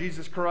Lord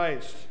Jesus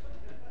Christ."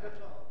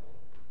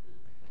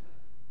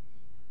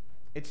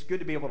 It's good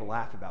to be able to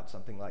laugh about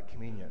something like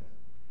communion.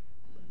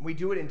 We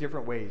do it in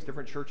different ways.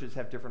 Different churches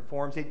have different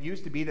forms. It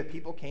used to be that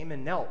people came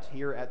and knelt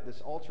here at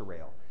this altar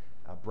rail.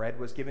 Bread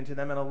was given to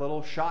them in a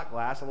little shot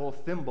glass. A little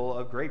thimble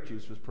of grape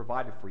juice was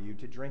provided for you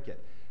to drink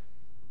it.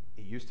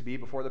 It used to be,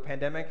 before the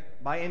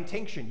pandemic, by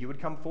intinction. You would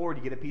come forward,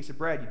 you get a piece of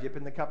bread, you dip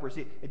in the cup,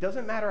 receive. It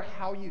doesn't matter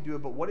how you do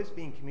it, but what is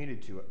being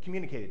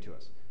communicated to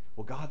us?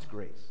 Well, God's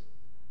grace.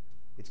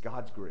 It's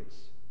God's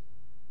grace.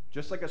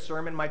 Just like a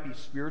sermon might be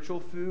spiritual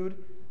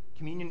food,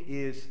 communion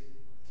is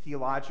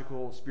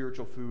theological,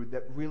 spiritual food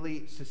that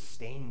really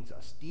sustains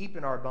us deep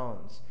in our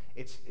bones.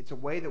 It's a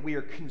way that we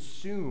are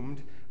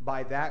consumed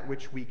by that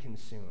which we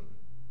consume.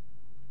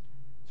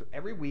 So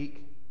every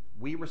week,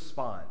 we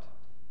respond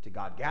to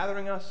God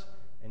gathering us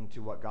and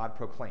to what God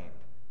proclaimed.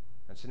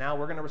 And so now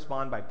we're going to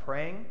respond by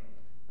praying,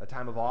 a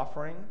time of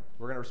offering.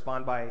 We're going to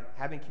respond by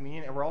having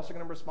communion, and we're also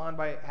going to respond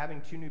by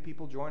having 2 new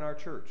people join our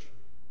church.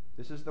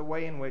 This is the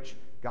way in which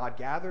God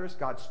gathers,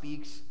 God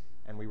speaks,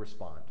 and we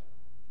respond.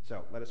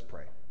 So let us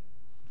pray.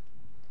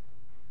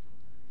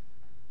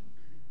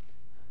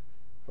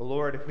 O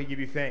Lord, we give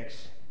you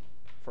thanks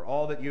for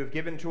all that you have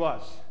given to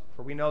us,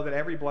 for we know that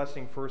every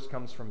blessing first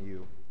comes from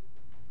you.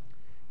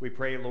 We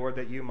pray, Lord,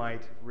 that you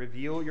might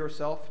reveal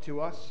yourself to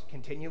us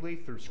continually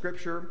through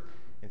Scripture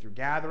and through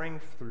gathering,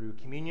 through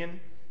communion,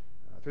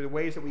 through the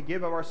ways that we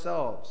give of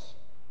ourselves.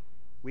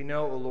 We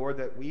know, O Lord,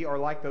 that we are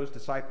like those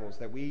disciples,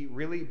 that we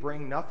really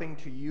bring nothing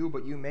to you,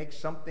 but you make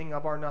something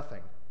of our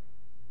nothing.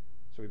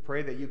 So we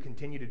pray that you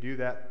continue to do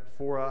that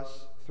for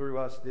us, through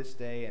us this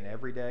day and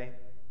every day.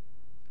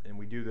 And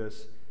we do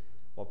this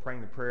while praying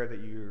the prayer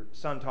that your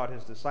Son taught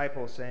his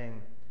disciples,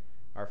 saying,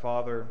 "Our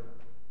Father,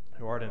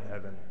 who art in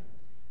heaven,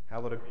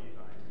 hallowed be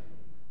thy name.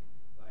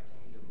 Thy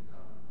kingdom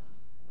come,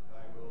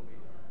 thy will be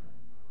done,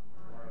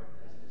 on earth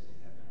as it is in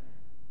heaven.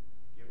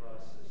 Give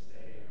us this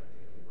day our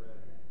daily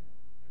bread, and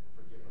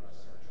forgive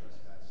us our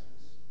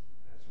trespasses,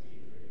 as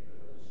we forgive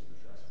those who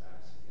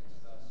trespass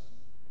against us.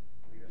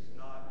 Lead us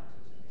not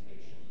into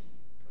temptation,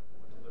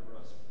 but deliver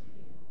us from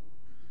evil.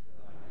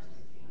 For thine is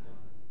the kingdom,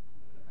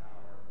 and the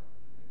power,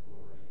 and the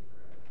glory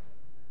forever."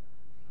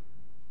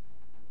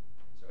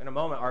 So in a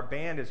moment, our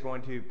band is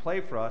going to play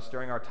for us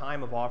during our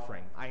time of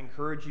offering. I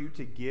encourage you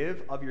to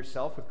give of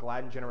yourself with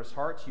glad and generous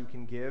hearts. You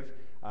can give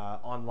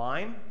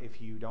online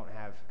if you don't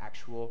have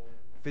actual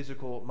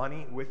physical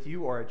money with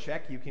you or a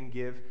check, you can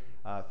give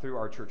through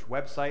our church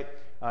website.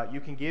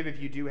 You can give, if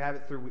you do have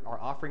it, through our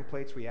offering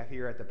plates we have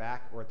here at the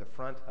back or at the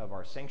front of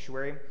our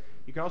sanctuary.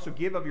 You can also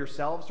give of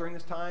yourselves during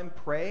this time.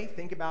 Pray,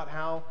 think about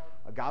how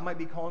God might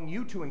be calling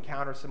you to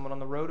encounter someone on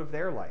the road of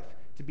their life,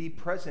 to be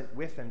present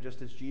with them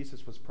just as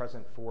Jesus was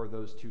present for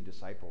those two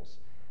disciples.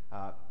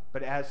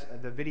 But as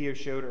the video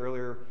showed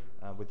earlier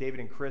with David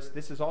and Chris,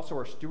 this is also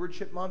our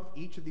stewardship month.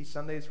 Each of these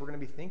Sundays we're going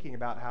to be thinking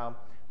about how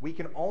we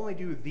can only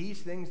do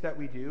these things that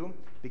we do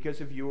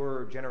because of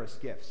your generous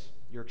gifts,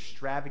 your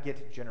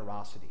extravagant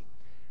generosity.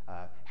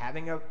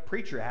 Having a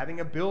preacher, having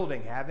a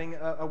building, having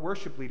a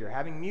worship leader,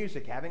 having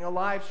music, having a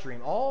live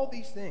stream, all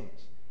these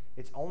things,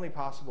 it's only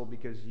possible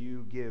because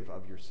you give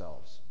of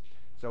yourselves.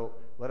 So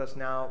let us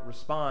now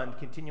respond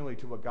continually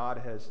to what God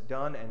has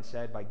done and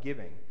said by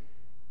giving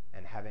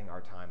and having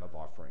our time of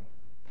offering.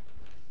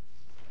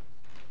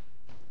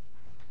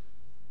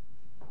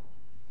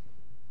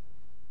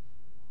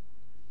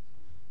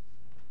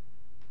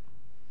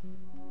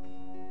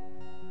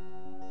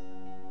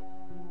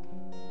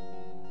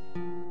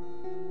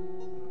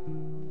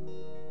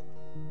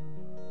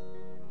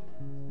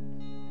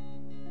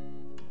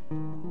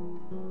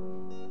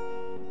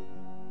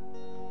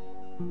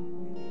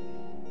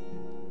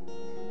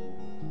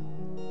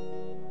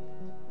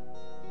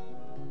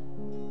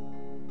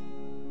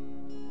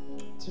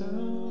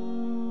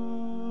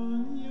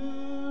 Turn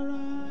your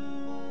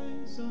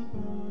eyes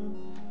upon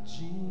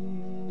Jesus.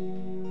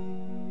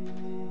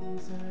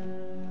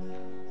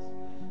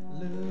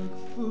 Look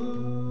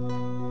full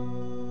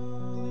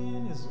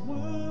in his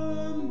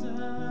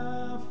wonderful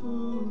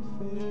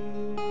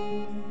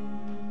face,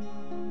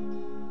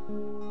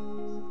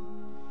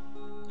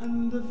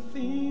 and the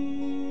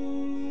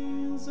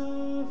things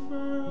of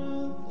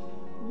earth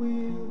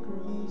will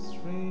grow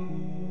strangely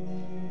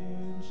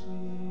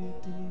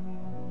dim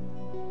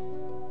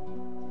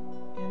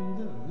in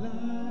the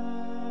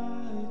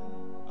light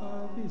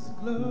of his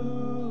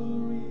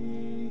glory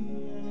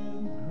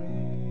and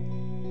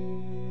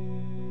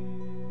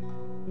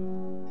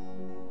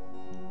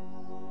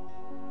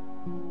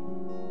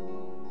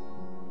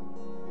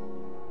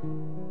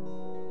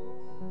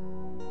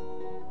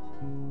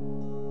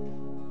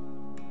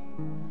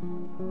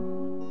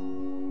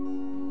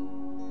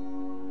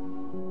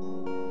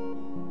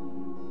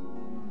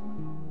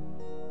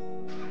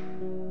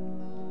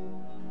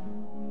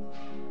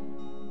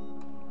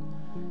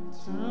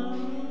turn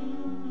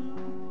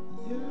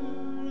your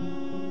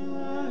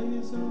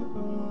eyes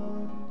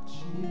upon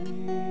Jesus.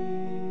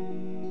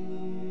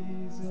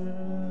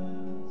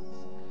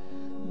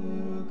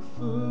 Look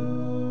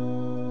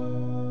full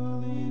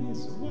in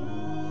his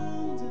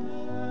wonderful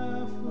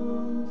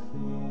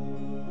face,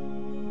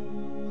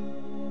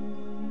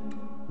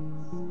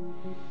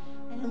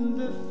 and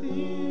the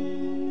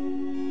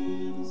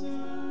things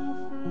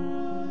of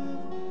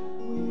earth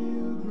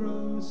will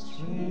grow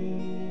strangely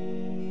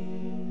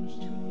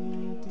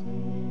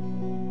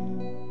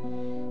dim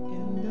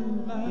in the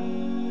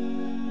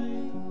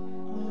light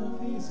of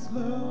his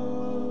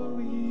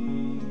glory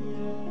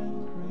and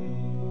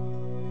grace,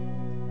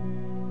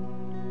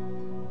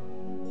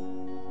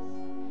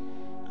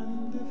 and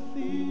the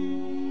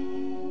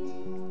things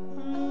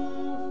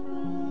of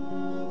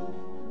earth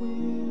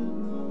will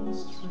grow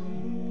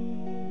strangely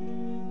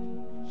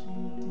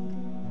dim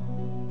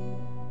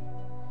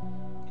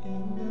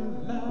in the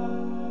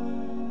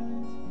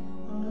light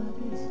of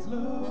his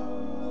glory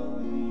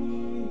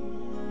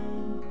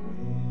and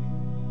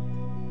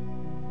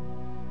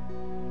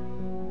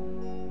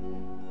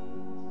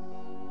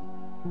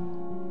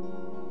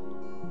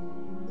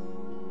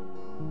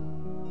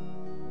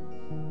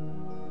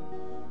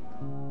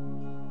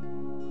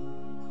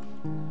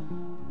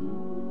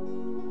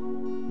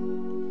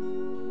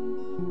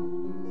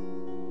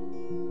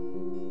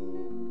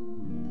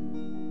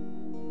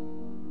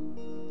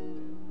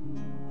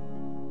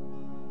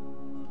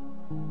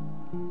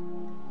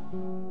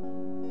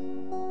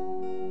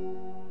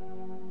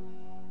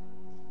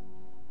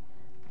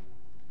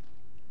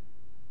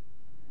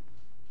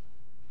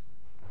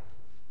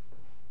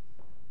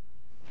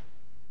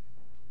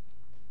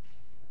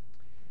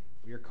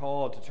We are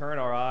called to turn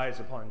our eyes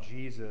upon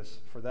Jesus,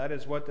 for that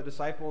is what the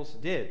disciples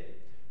did.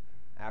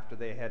 After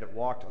they had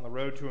walked on the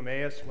road to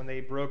Emmaus, when they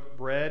broke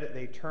bread,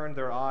 they turned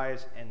their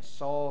eyes and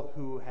saw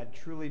who had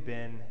truly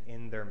been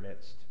in their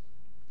midst.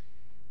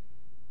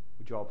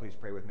 Would you all please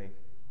pray with me?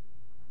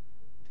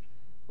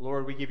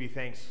 Lord, we give you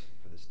thanks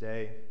for this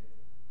day,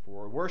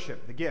 for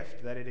worship, the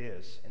gift that it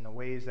is, and the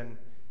ways in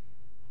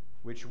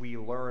which we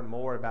learn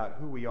more about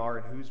who we are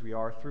and whose we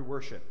are through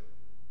worship.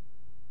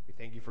 We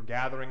thank you for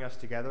gathering us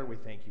together. We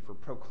thank you for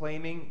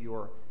proclaiming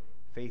your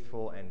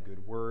faithful and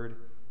good word.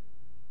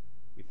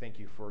 We thank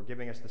you for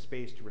giving us the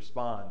space to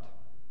respond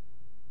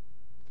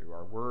through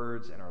our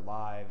words and our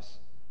lives,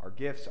 our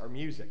gifts, our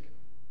music.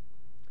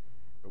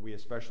 But we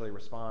especially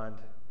respond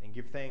and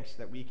give thanks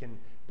that we can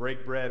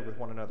break bread with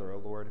one another, O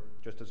Lord,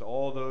 just as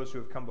all those who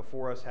have come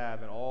before us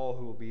have and all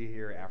who will be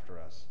here after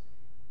us.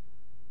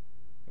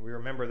 We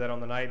remember that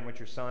on the night in which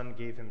your Son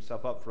gave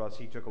himself up for us,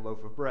 he took a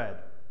loaf of bread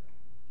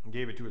and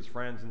gave it to his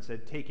friends and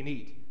said, "Take and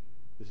eat.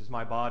 This is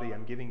my body.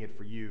 I'm giving it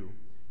for you.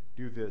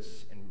 Do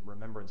this in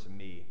remembrance of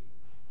me."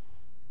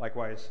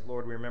 Likewise,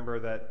 Lord, we remember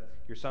that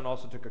your Son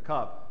also took a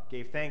cup,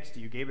 gave thanks to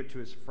you, gave it to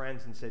his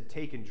friends, and said,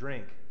 "Take and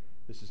drink.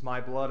 This is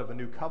my blood of a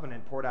new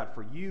covenant poured out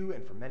for you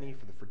and for many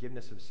for the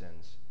forgiveness of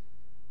sins.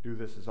 Do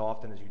this as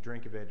often as you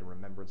drink of it in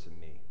remembrance of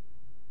me."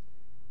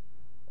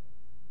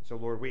 So,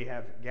 Lord, we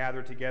have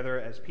gathered together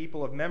as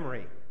people of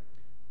memory,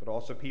 but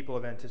also people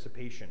of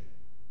anticipation.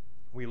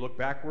 We look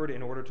backward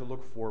in order to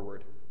look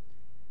forward.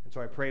 And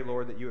so I pray,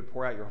 Lord, that you would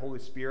pour out your Holy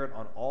Spirit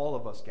on all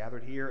of us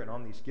gathered here and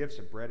on these gifts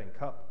of bread and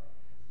cup.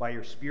 By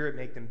your Spirit,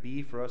 make them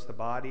be for us the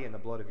body and the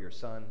blood of your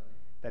Son,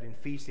 that in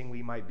feasting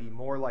we might be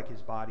more like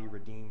his body,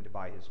 redeemed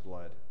by his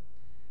blood.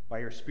 By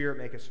your Spirit,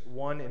 make us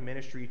one in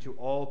ministry to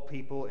all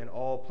people in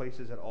all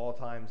places at all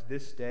times,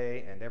 this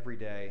day and every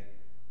day.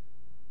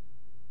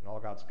 And all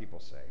God's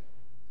people say,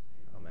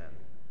 Amen.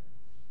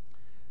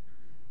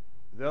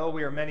 Though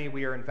we are many,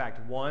 we are in fact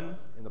one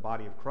in the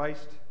body of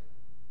Christ.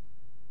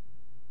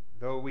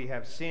 Though we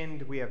have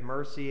sinned, we have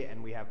mercy,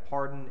 and we have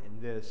pardon in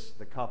this,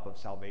 the cup of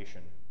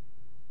salvation.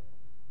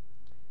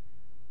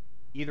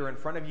 Either in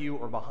front of you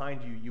or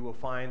behind you, you will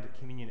find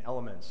communion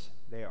elements.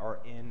 They are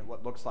in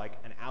what looks like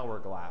an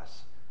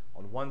hourglass.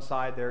 On one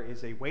side, there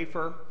is a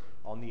wafer.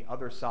 On the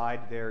other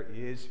side, there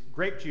is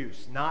grape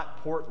juice, not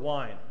port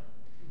wine.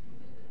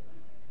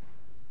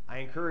 I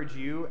encourage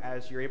you,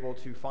 as you're able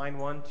to find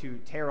one, to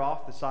tear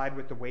off the side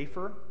with the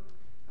wafer.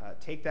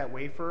 Take that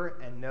wafer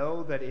and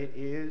know that it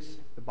is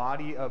the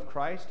body of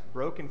Christ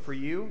broken for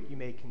you. You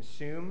may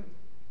consume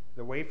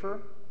the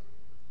wafer,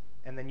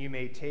 and then you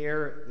may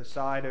tear the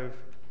side of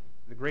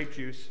the grape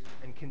juice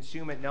and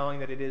consume it, knowing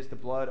that it is the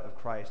blood of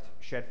Christ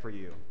shed for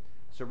you.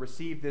 So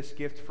receive this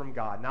gift from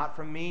God, not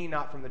from me,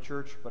 not from the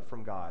church, but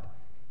from God.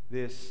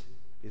 This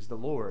is the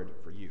Lord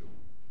for you.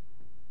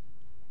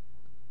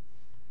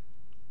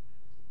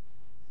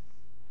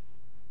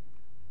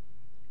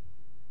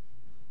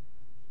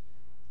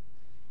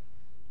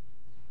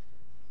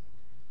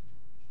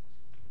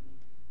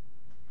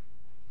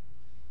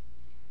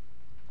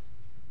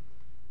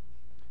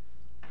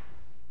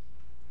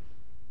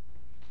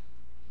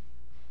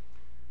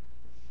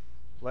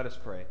 Let us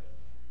pray.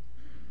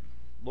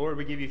 Lord,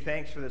 we give you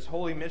thanks for this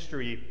holy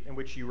mystery in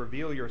which you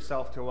reveal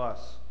yourself to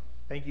us.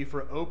 Thank you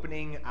for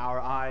opening our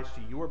eyes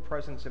to your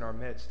presence in our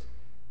midst.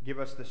 Give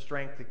us the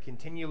strength to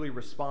continually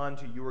respond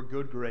to your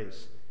good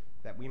grace,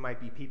 that we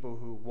might be people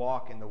who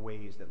walk in the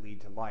ways that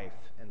lead to life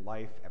and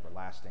life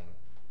everlasting.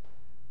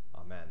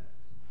 Amen.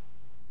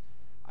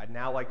 I'd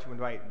now like to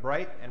invite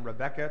Bright and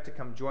Rebecca to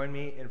come join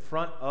me in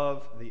front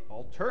of the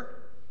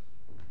altar.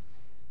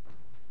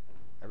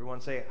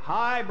 Everyone say,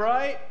 "Hi,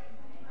 Bright."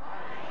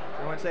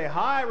 Everyone say,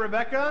 "Hi,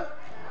 Rebecca."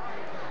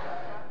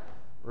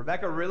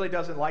 Rebecca really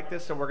doesn't like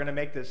this, so we're going to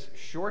make this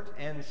short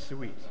and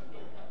sweet.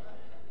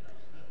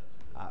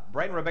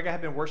 Bright and Rebecca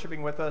have been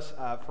worshiping with us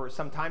for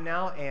some time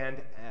now,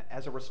 and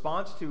as a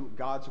response to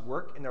God's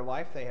work in their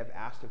life, they have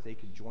asked if they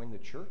could join the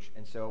church,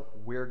 and so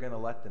we're going to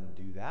let them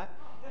do that.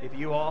 If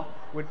you all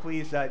would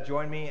please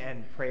join me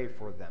and pray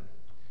for them.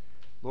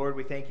 Lord,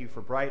 we thank you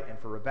for Bright and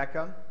for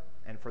Rebecca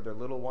and for their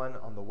little one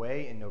on the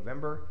way in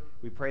November.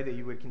 We pray that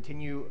you would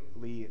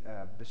continually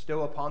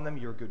bestow upon them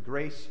your good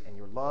grace and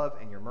your love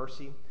and your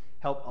mercy.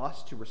 Help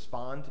us to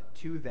respond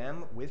to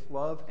them with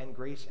love and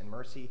grace and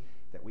mercy,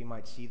 that we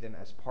might see them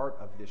as part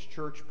of this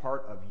church,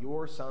 part of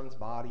your Son's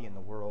body in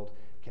the world.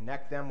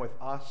 Connect them with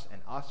us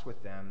and us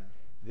with them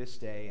this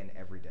day and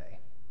every day.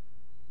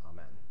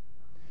 Amen.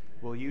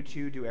 Will you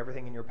too do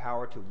everything in your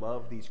power to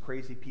love these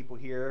crazy people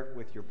here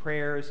with your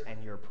prayers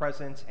and your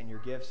presence and your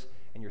gifts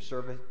and your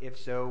service? If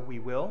so, we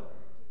will.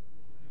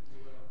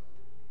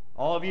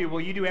 All of you, will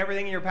you do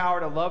everything in your power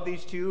to love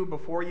these two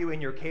before you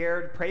in your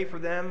care? Pray for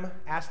them,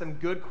 ask them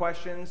good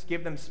questions,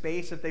 give them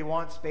space if they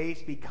want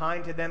space, be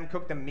kind to them,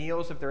 cook them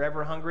meals if they're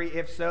ever hungry.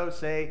 If so,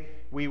 say,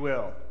 we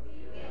will.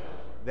 We will.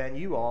 Then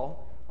you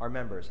all are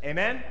members.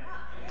 Amen?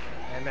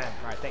 Amen.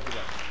 All right, thank you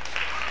both.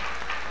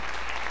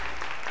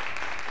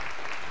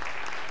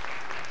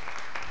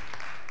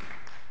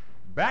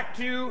 Back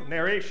to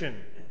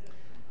narration.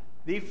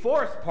 The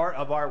fourth part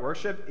of our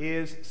worship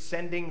is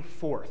sending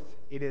forth.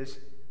 It is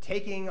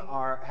taking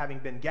our having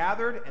been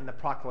gathered and the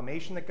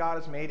proclamation that God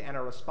has made and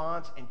our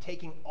response, and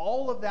taking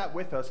all of that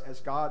with us as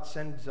God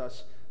sends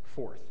us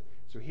forth.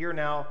 So here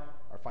now,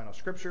 our final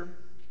scripture.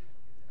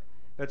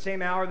 That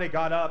same hour they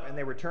got up and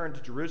they returned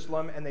to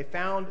Jerusalem, and they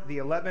found the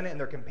 11 and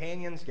their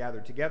companions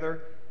gathered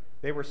together.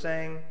 They were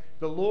saying,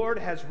 "The Lord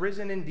has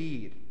risen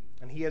indeed,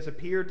 and he has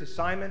appeared to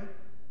Simon."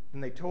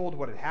 And they told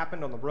what had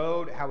happened on the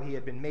road, how he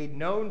had been made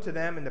known to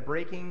them in the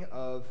breaking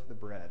of the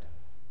bread.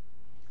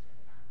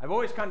 I've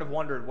always kind of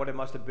wondered what it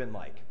must have been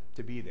like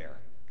to be there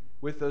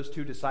with those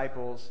two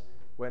disciples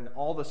when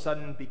all of a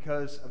sudden,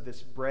 because of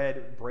this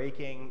bread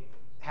breaking,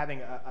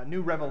 having a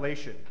new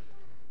revelation.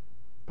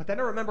 But then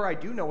I remember I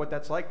do know what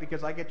that's like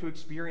because I get to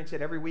experience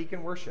it every week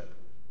in worship.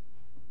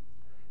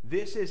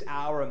 This is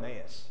our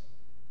Emmaus.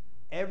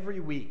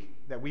 Every week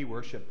that we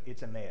worship,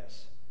 it's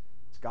Emmaus.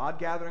 It's God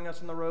gathering us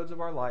on the roads of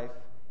our life.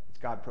 It's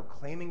God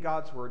proclaiming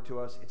God's word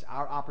to us. It's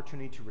our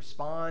opportunity to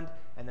respond,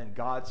 and then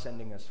God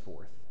sending us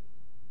forth.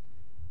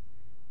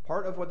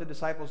 Part of what the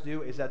disciples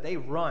do is that they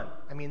run.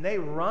 They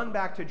run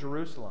back to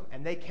Jerusalem,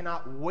 and they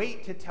cannot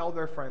wait to tell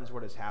their friends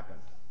what has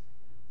happened.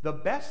 The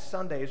best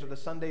Sundays are the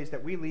Sundays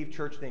that we leave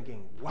church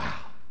thinking, wow,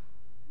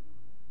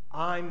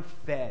 I'm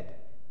fed.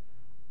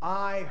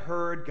 I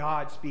heard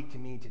God speak to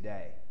me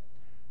today.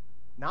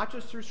 Not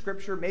just through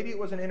Scripture, maybe it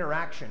was an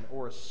interaction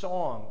or a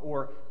song,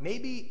 or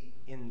maybe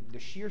in the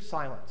sheer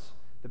silence.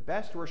 The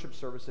best worship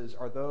services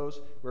are those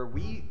where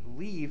we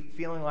leave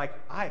feeling like,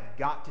 I've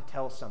got to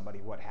tell somebody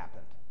what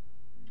happened.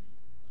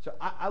 So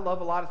I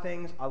love a lot of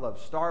things. I love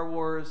Star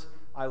Wars.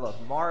 I love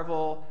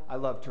Marvel. I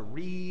love to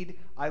read.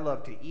 I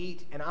love to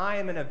eat. And I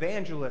am an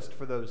evangelist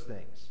for those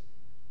things.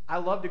 I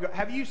love to go.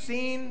 Have you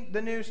seen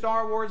the new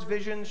Star Wars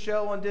Visions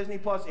show on Disney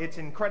Plus? It's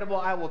incredible.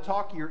 I will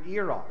talk your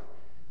ear off.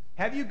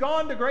 Have you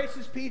gone to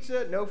Grace's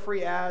Pizza? No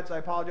free ads, I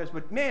apologize.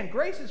 But man,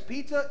 Grace's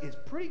Pizza is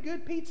pretty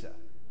good pizza.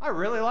 I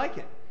really like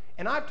it.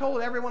 And I've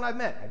told everyone I've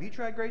met, have you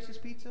tried Grace's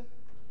Pizza?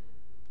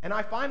 And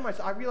I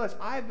realize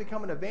I have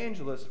become an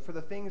evangelist for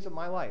the things of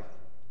my life.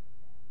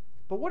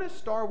 But what has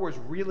Star Wars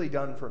really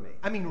done for me?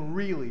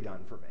 Really done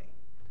for me.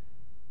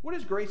 What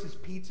has Grace's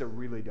Pizza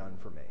really done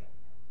for me?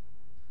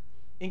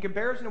 In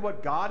comparison to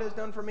what God has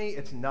done for me,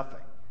 it's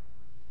nothing.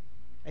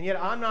 And yet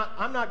I'm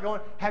not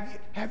going,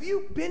 have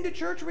you been to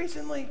church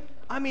recently?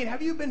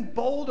 Have you been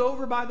bowled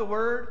over by the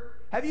word?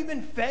 Have you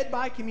been fed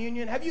by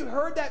communion? Have you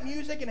heard that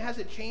music and has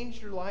it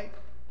changed your life?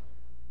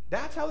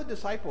 That's how the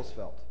disciples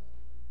felt.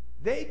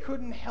 They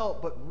couldn't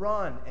help but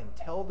run and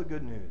tell the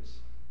good news.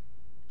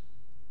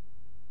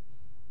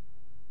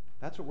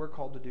 That's what we're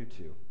called to do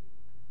too.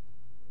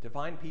 To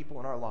find people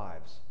in our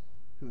lives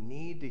who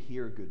need to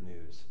hear good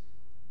news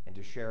and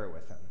to share it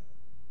with them.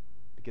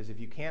 Because if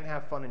you can't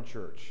have fun in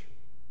church,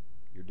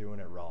 you're doing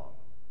it wrong.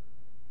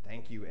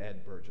 Thank you,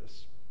 Ed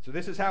Burgess. So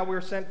this is how we're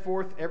sent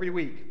forth every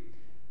week.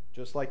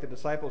 Just like the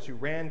disciples who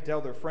ran to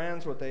tell their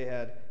friends what they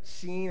had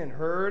seen and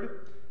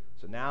heard.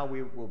 So now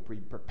we will be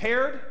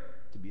prepared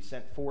to be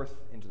sent forth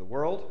into the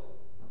world.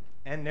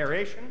 And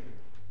narration.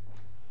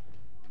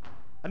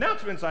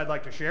 Announcements I'd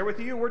like to share with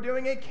you. We're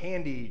doing a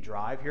candy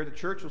drive here at the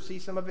church. You'll see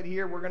some of it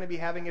here. We're going to be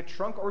having a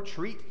trunk or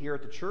treat here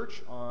at the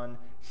church on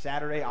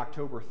Saturday,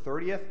 October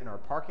 30th in our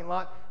parking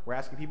lot. We're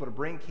asking people to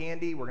bring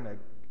candy. We're going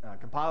to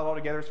compile it all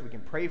together so we can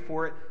pray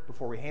for it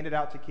before we hand it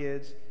out to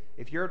kids.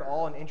 If you're at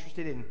all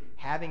interested in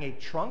having a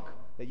trunk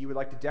that you would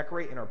like to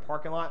decorate in our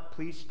parking lot,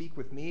 please speak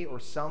with me or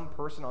some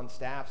person on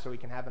staff so we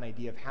can have an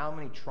idea of how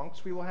many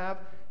trunks we will have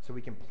so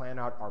we can plan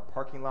out our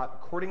parking lot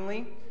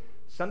accordingly.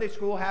 Sunday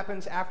school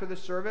happens after the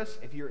service.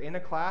 If you're in a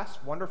class,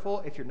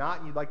 wonderful. If you're not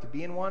and you'd like to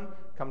be in one,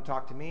 come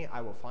talk to me.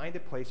 I will find a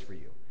place for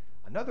you.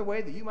 Another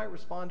way that you might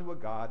respond to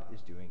what God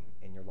is doing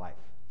in your life.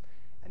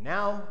 And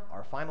now,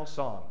 our final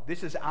song.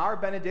 This is our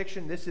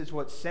benediction. This is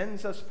what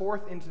sends us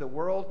forth into the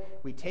world.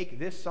 We take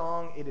this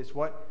song. It is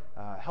what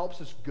helps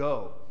us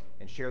go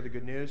and share the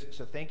good news.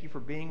 So thank you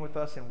for being with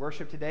us in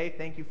worship today.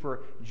 Thank you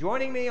for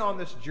joining me on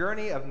this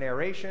journey of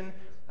narration.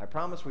 I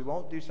promise we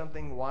won't do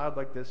something wild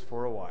like this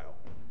for a while.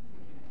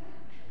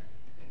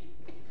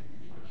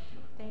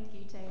 Thank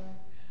you, Taylor.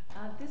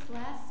 This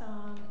last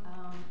song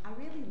I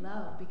really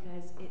love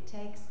because it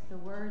takes the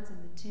words and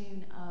the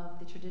tune of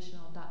the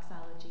traditional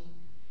doxology,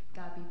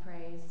 God be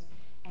praised,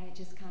 and it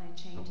just kind of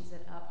changes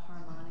it up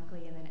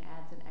harmonically and then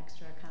adds an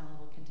extra kind of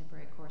little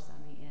contemporary chorus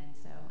on the end.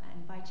 So I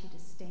invite you to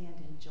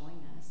stand and join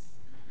us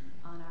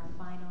on our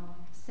final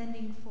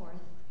Sending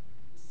Forth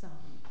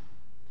song.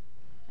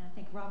 And I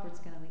think Robert's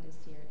going to lead us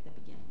here at the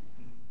beginning.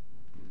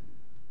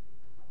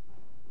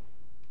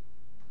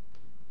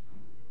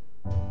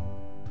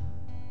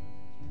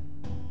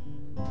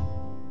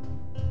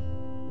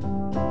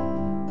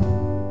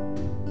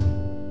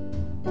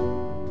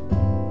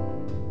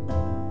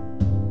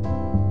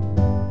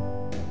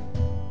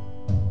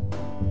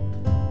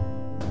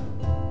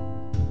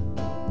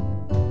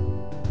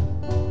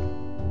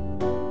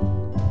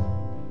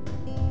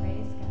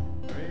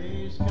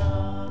 Praise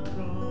God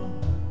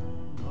from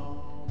whom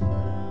all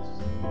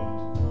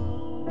blessings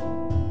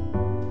flow.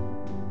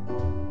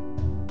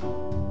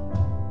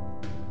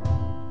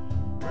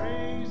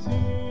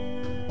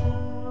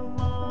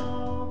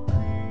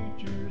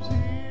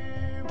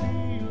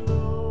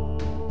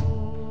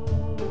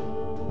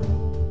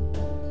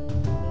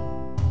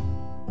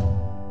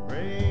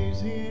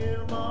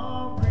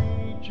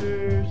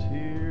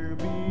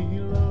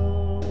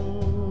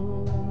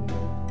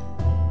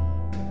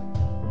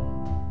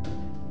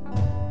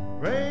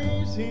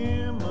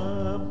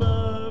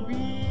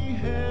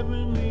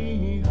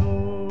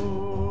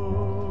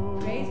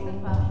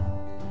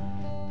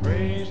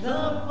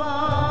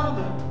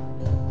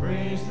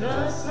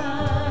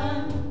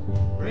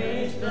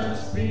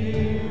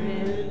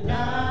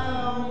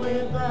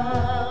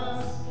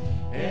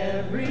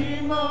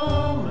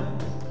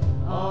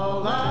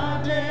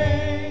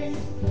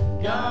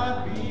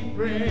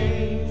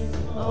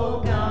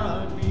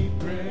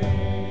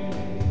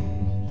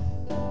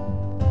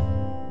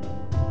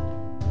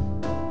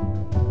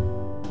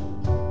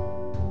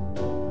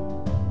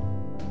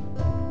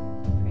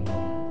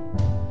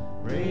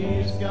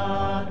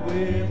 God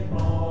with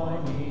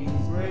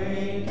morning's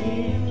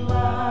breaking light.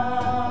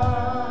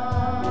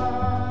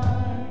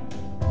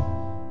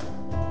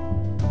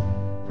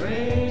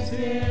 Praise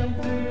Him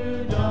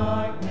through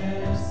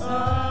darkness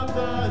of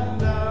the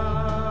night.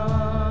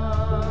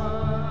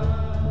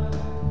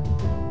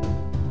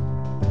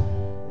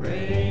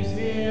 Praise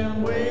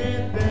Him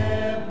with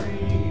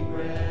every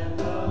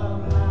breath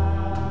of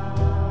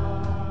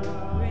life.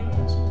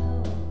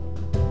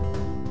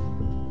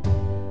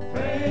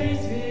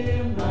 Praise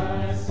Him,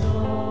 my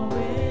soul,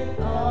 with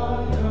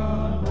all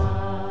your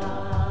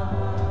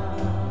might.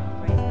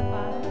 Praise the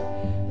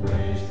Father.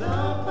 Praise the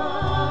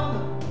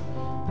Father,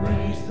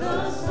 praise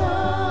the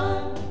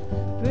Son,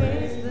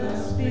 praise the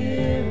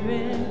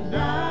Spirit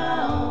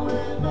now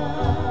with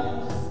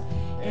us.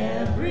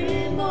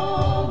 Every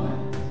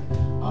moment,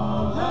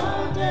 all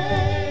our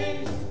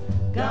days,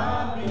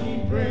 God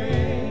be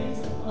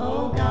praised,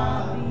 oh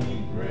God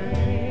be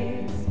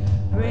praised.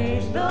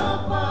 Praise the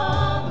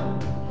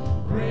Father,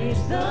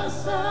 praise the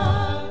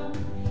Son,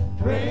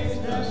 praise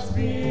the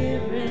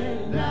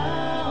Spirit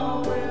now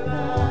with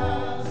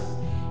us.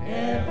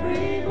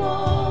 Every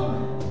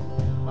moment,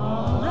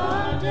 all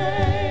our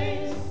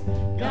days,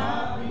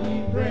 God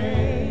be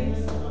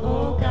praised,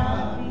 oh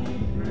God be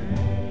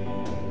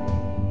praised.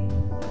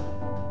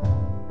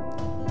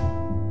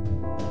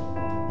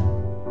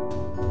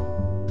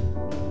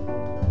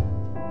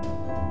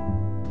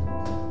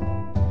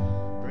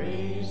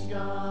 Praise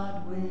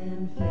God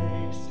when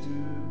face to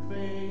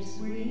face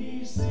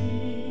we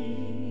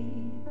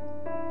see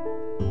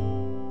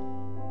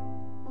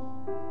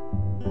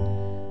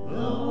the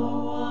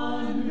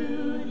one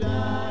who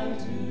died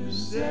to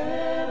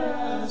set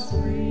us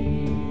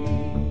free,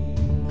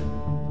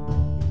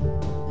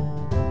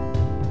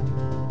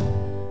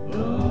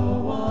 the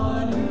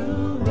one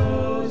who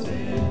rose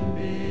in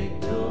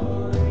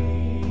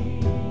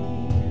victory.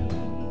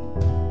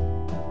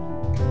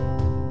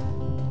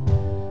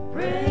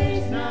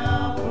 Praise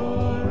now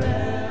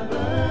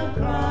forever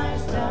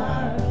Christ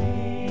our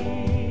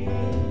King.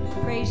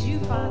 Praise you,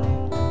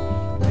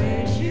 Father.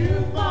 Praise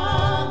you,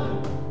 Father,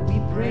 we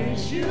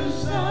praise you,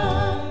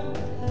 Son,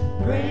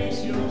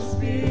 praise your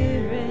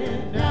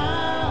Spirit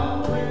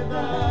now with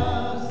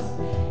us.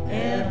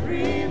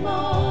 Every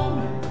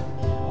moment,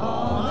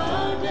 all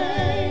our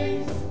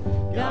days,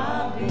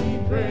 God be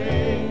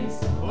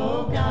praised,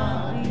 oh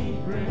God be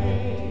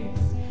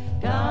praised,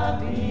 God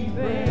be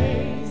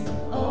praised,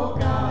 oh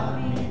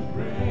God be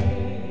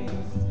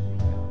praised,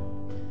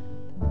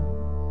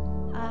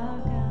 Our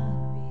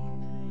God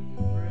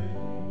be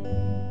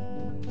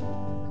praised.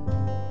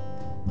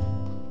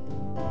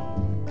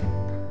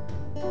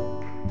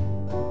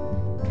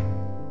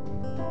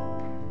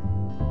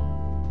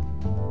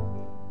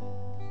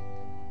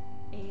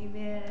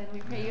 Amen. We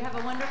pray you have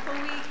a wonderful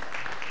week.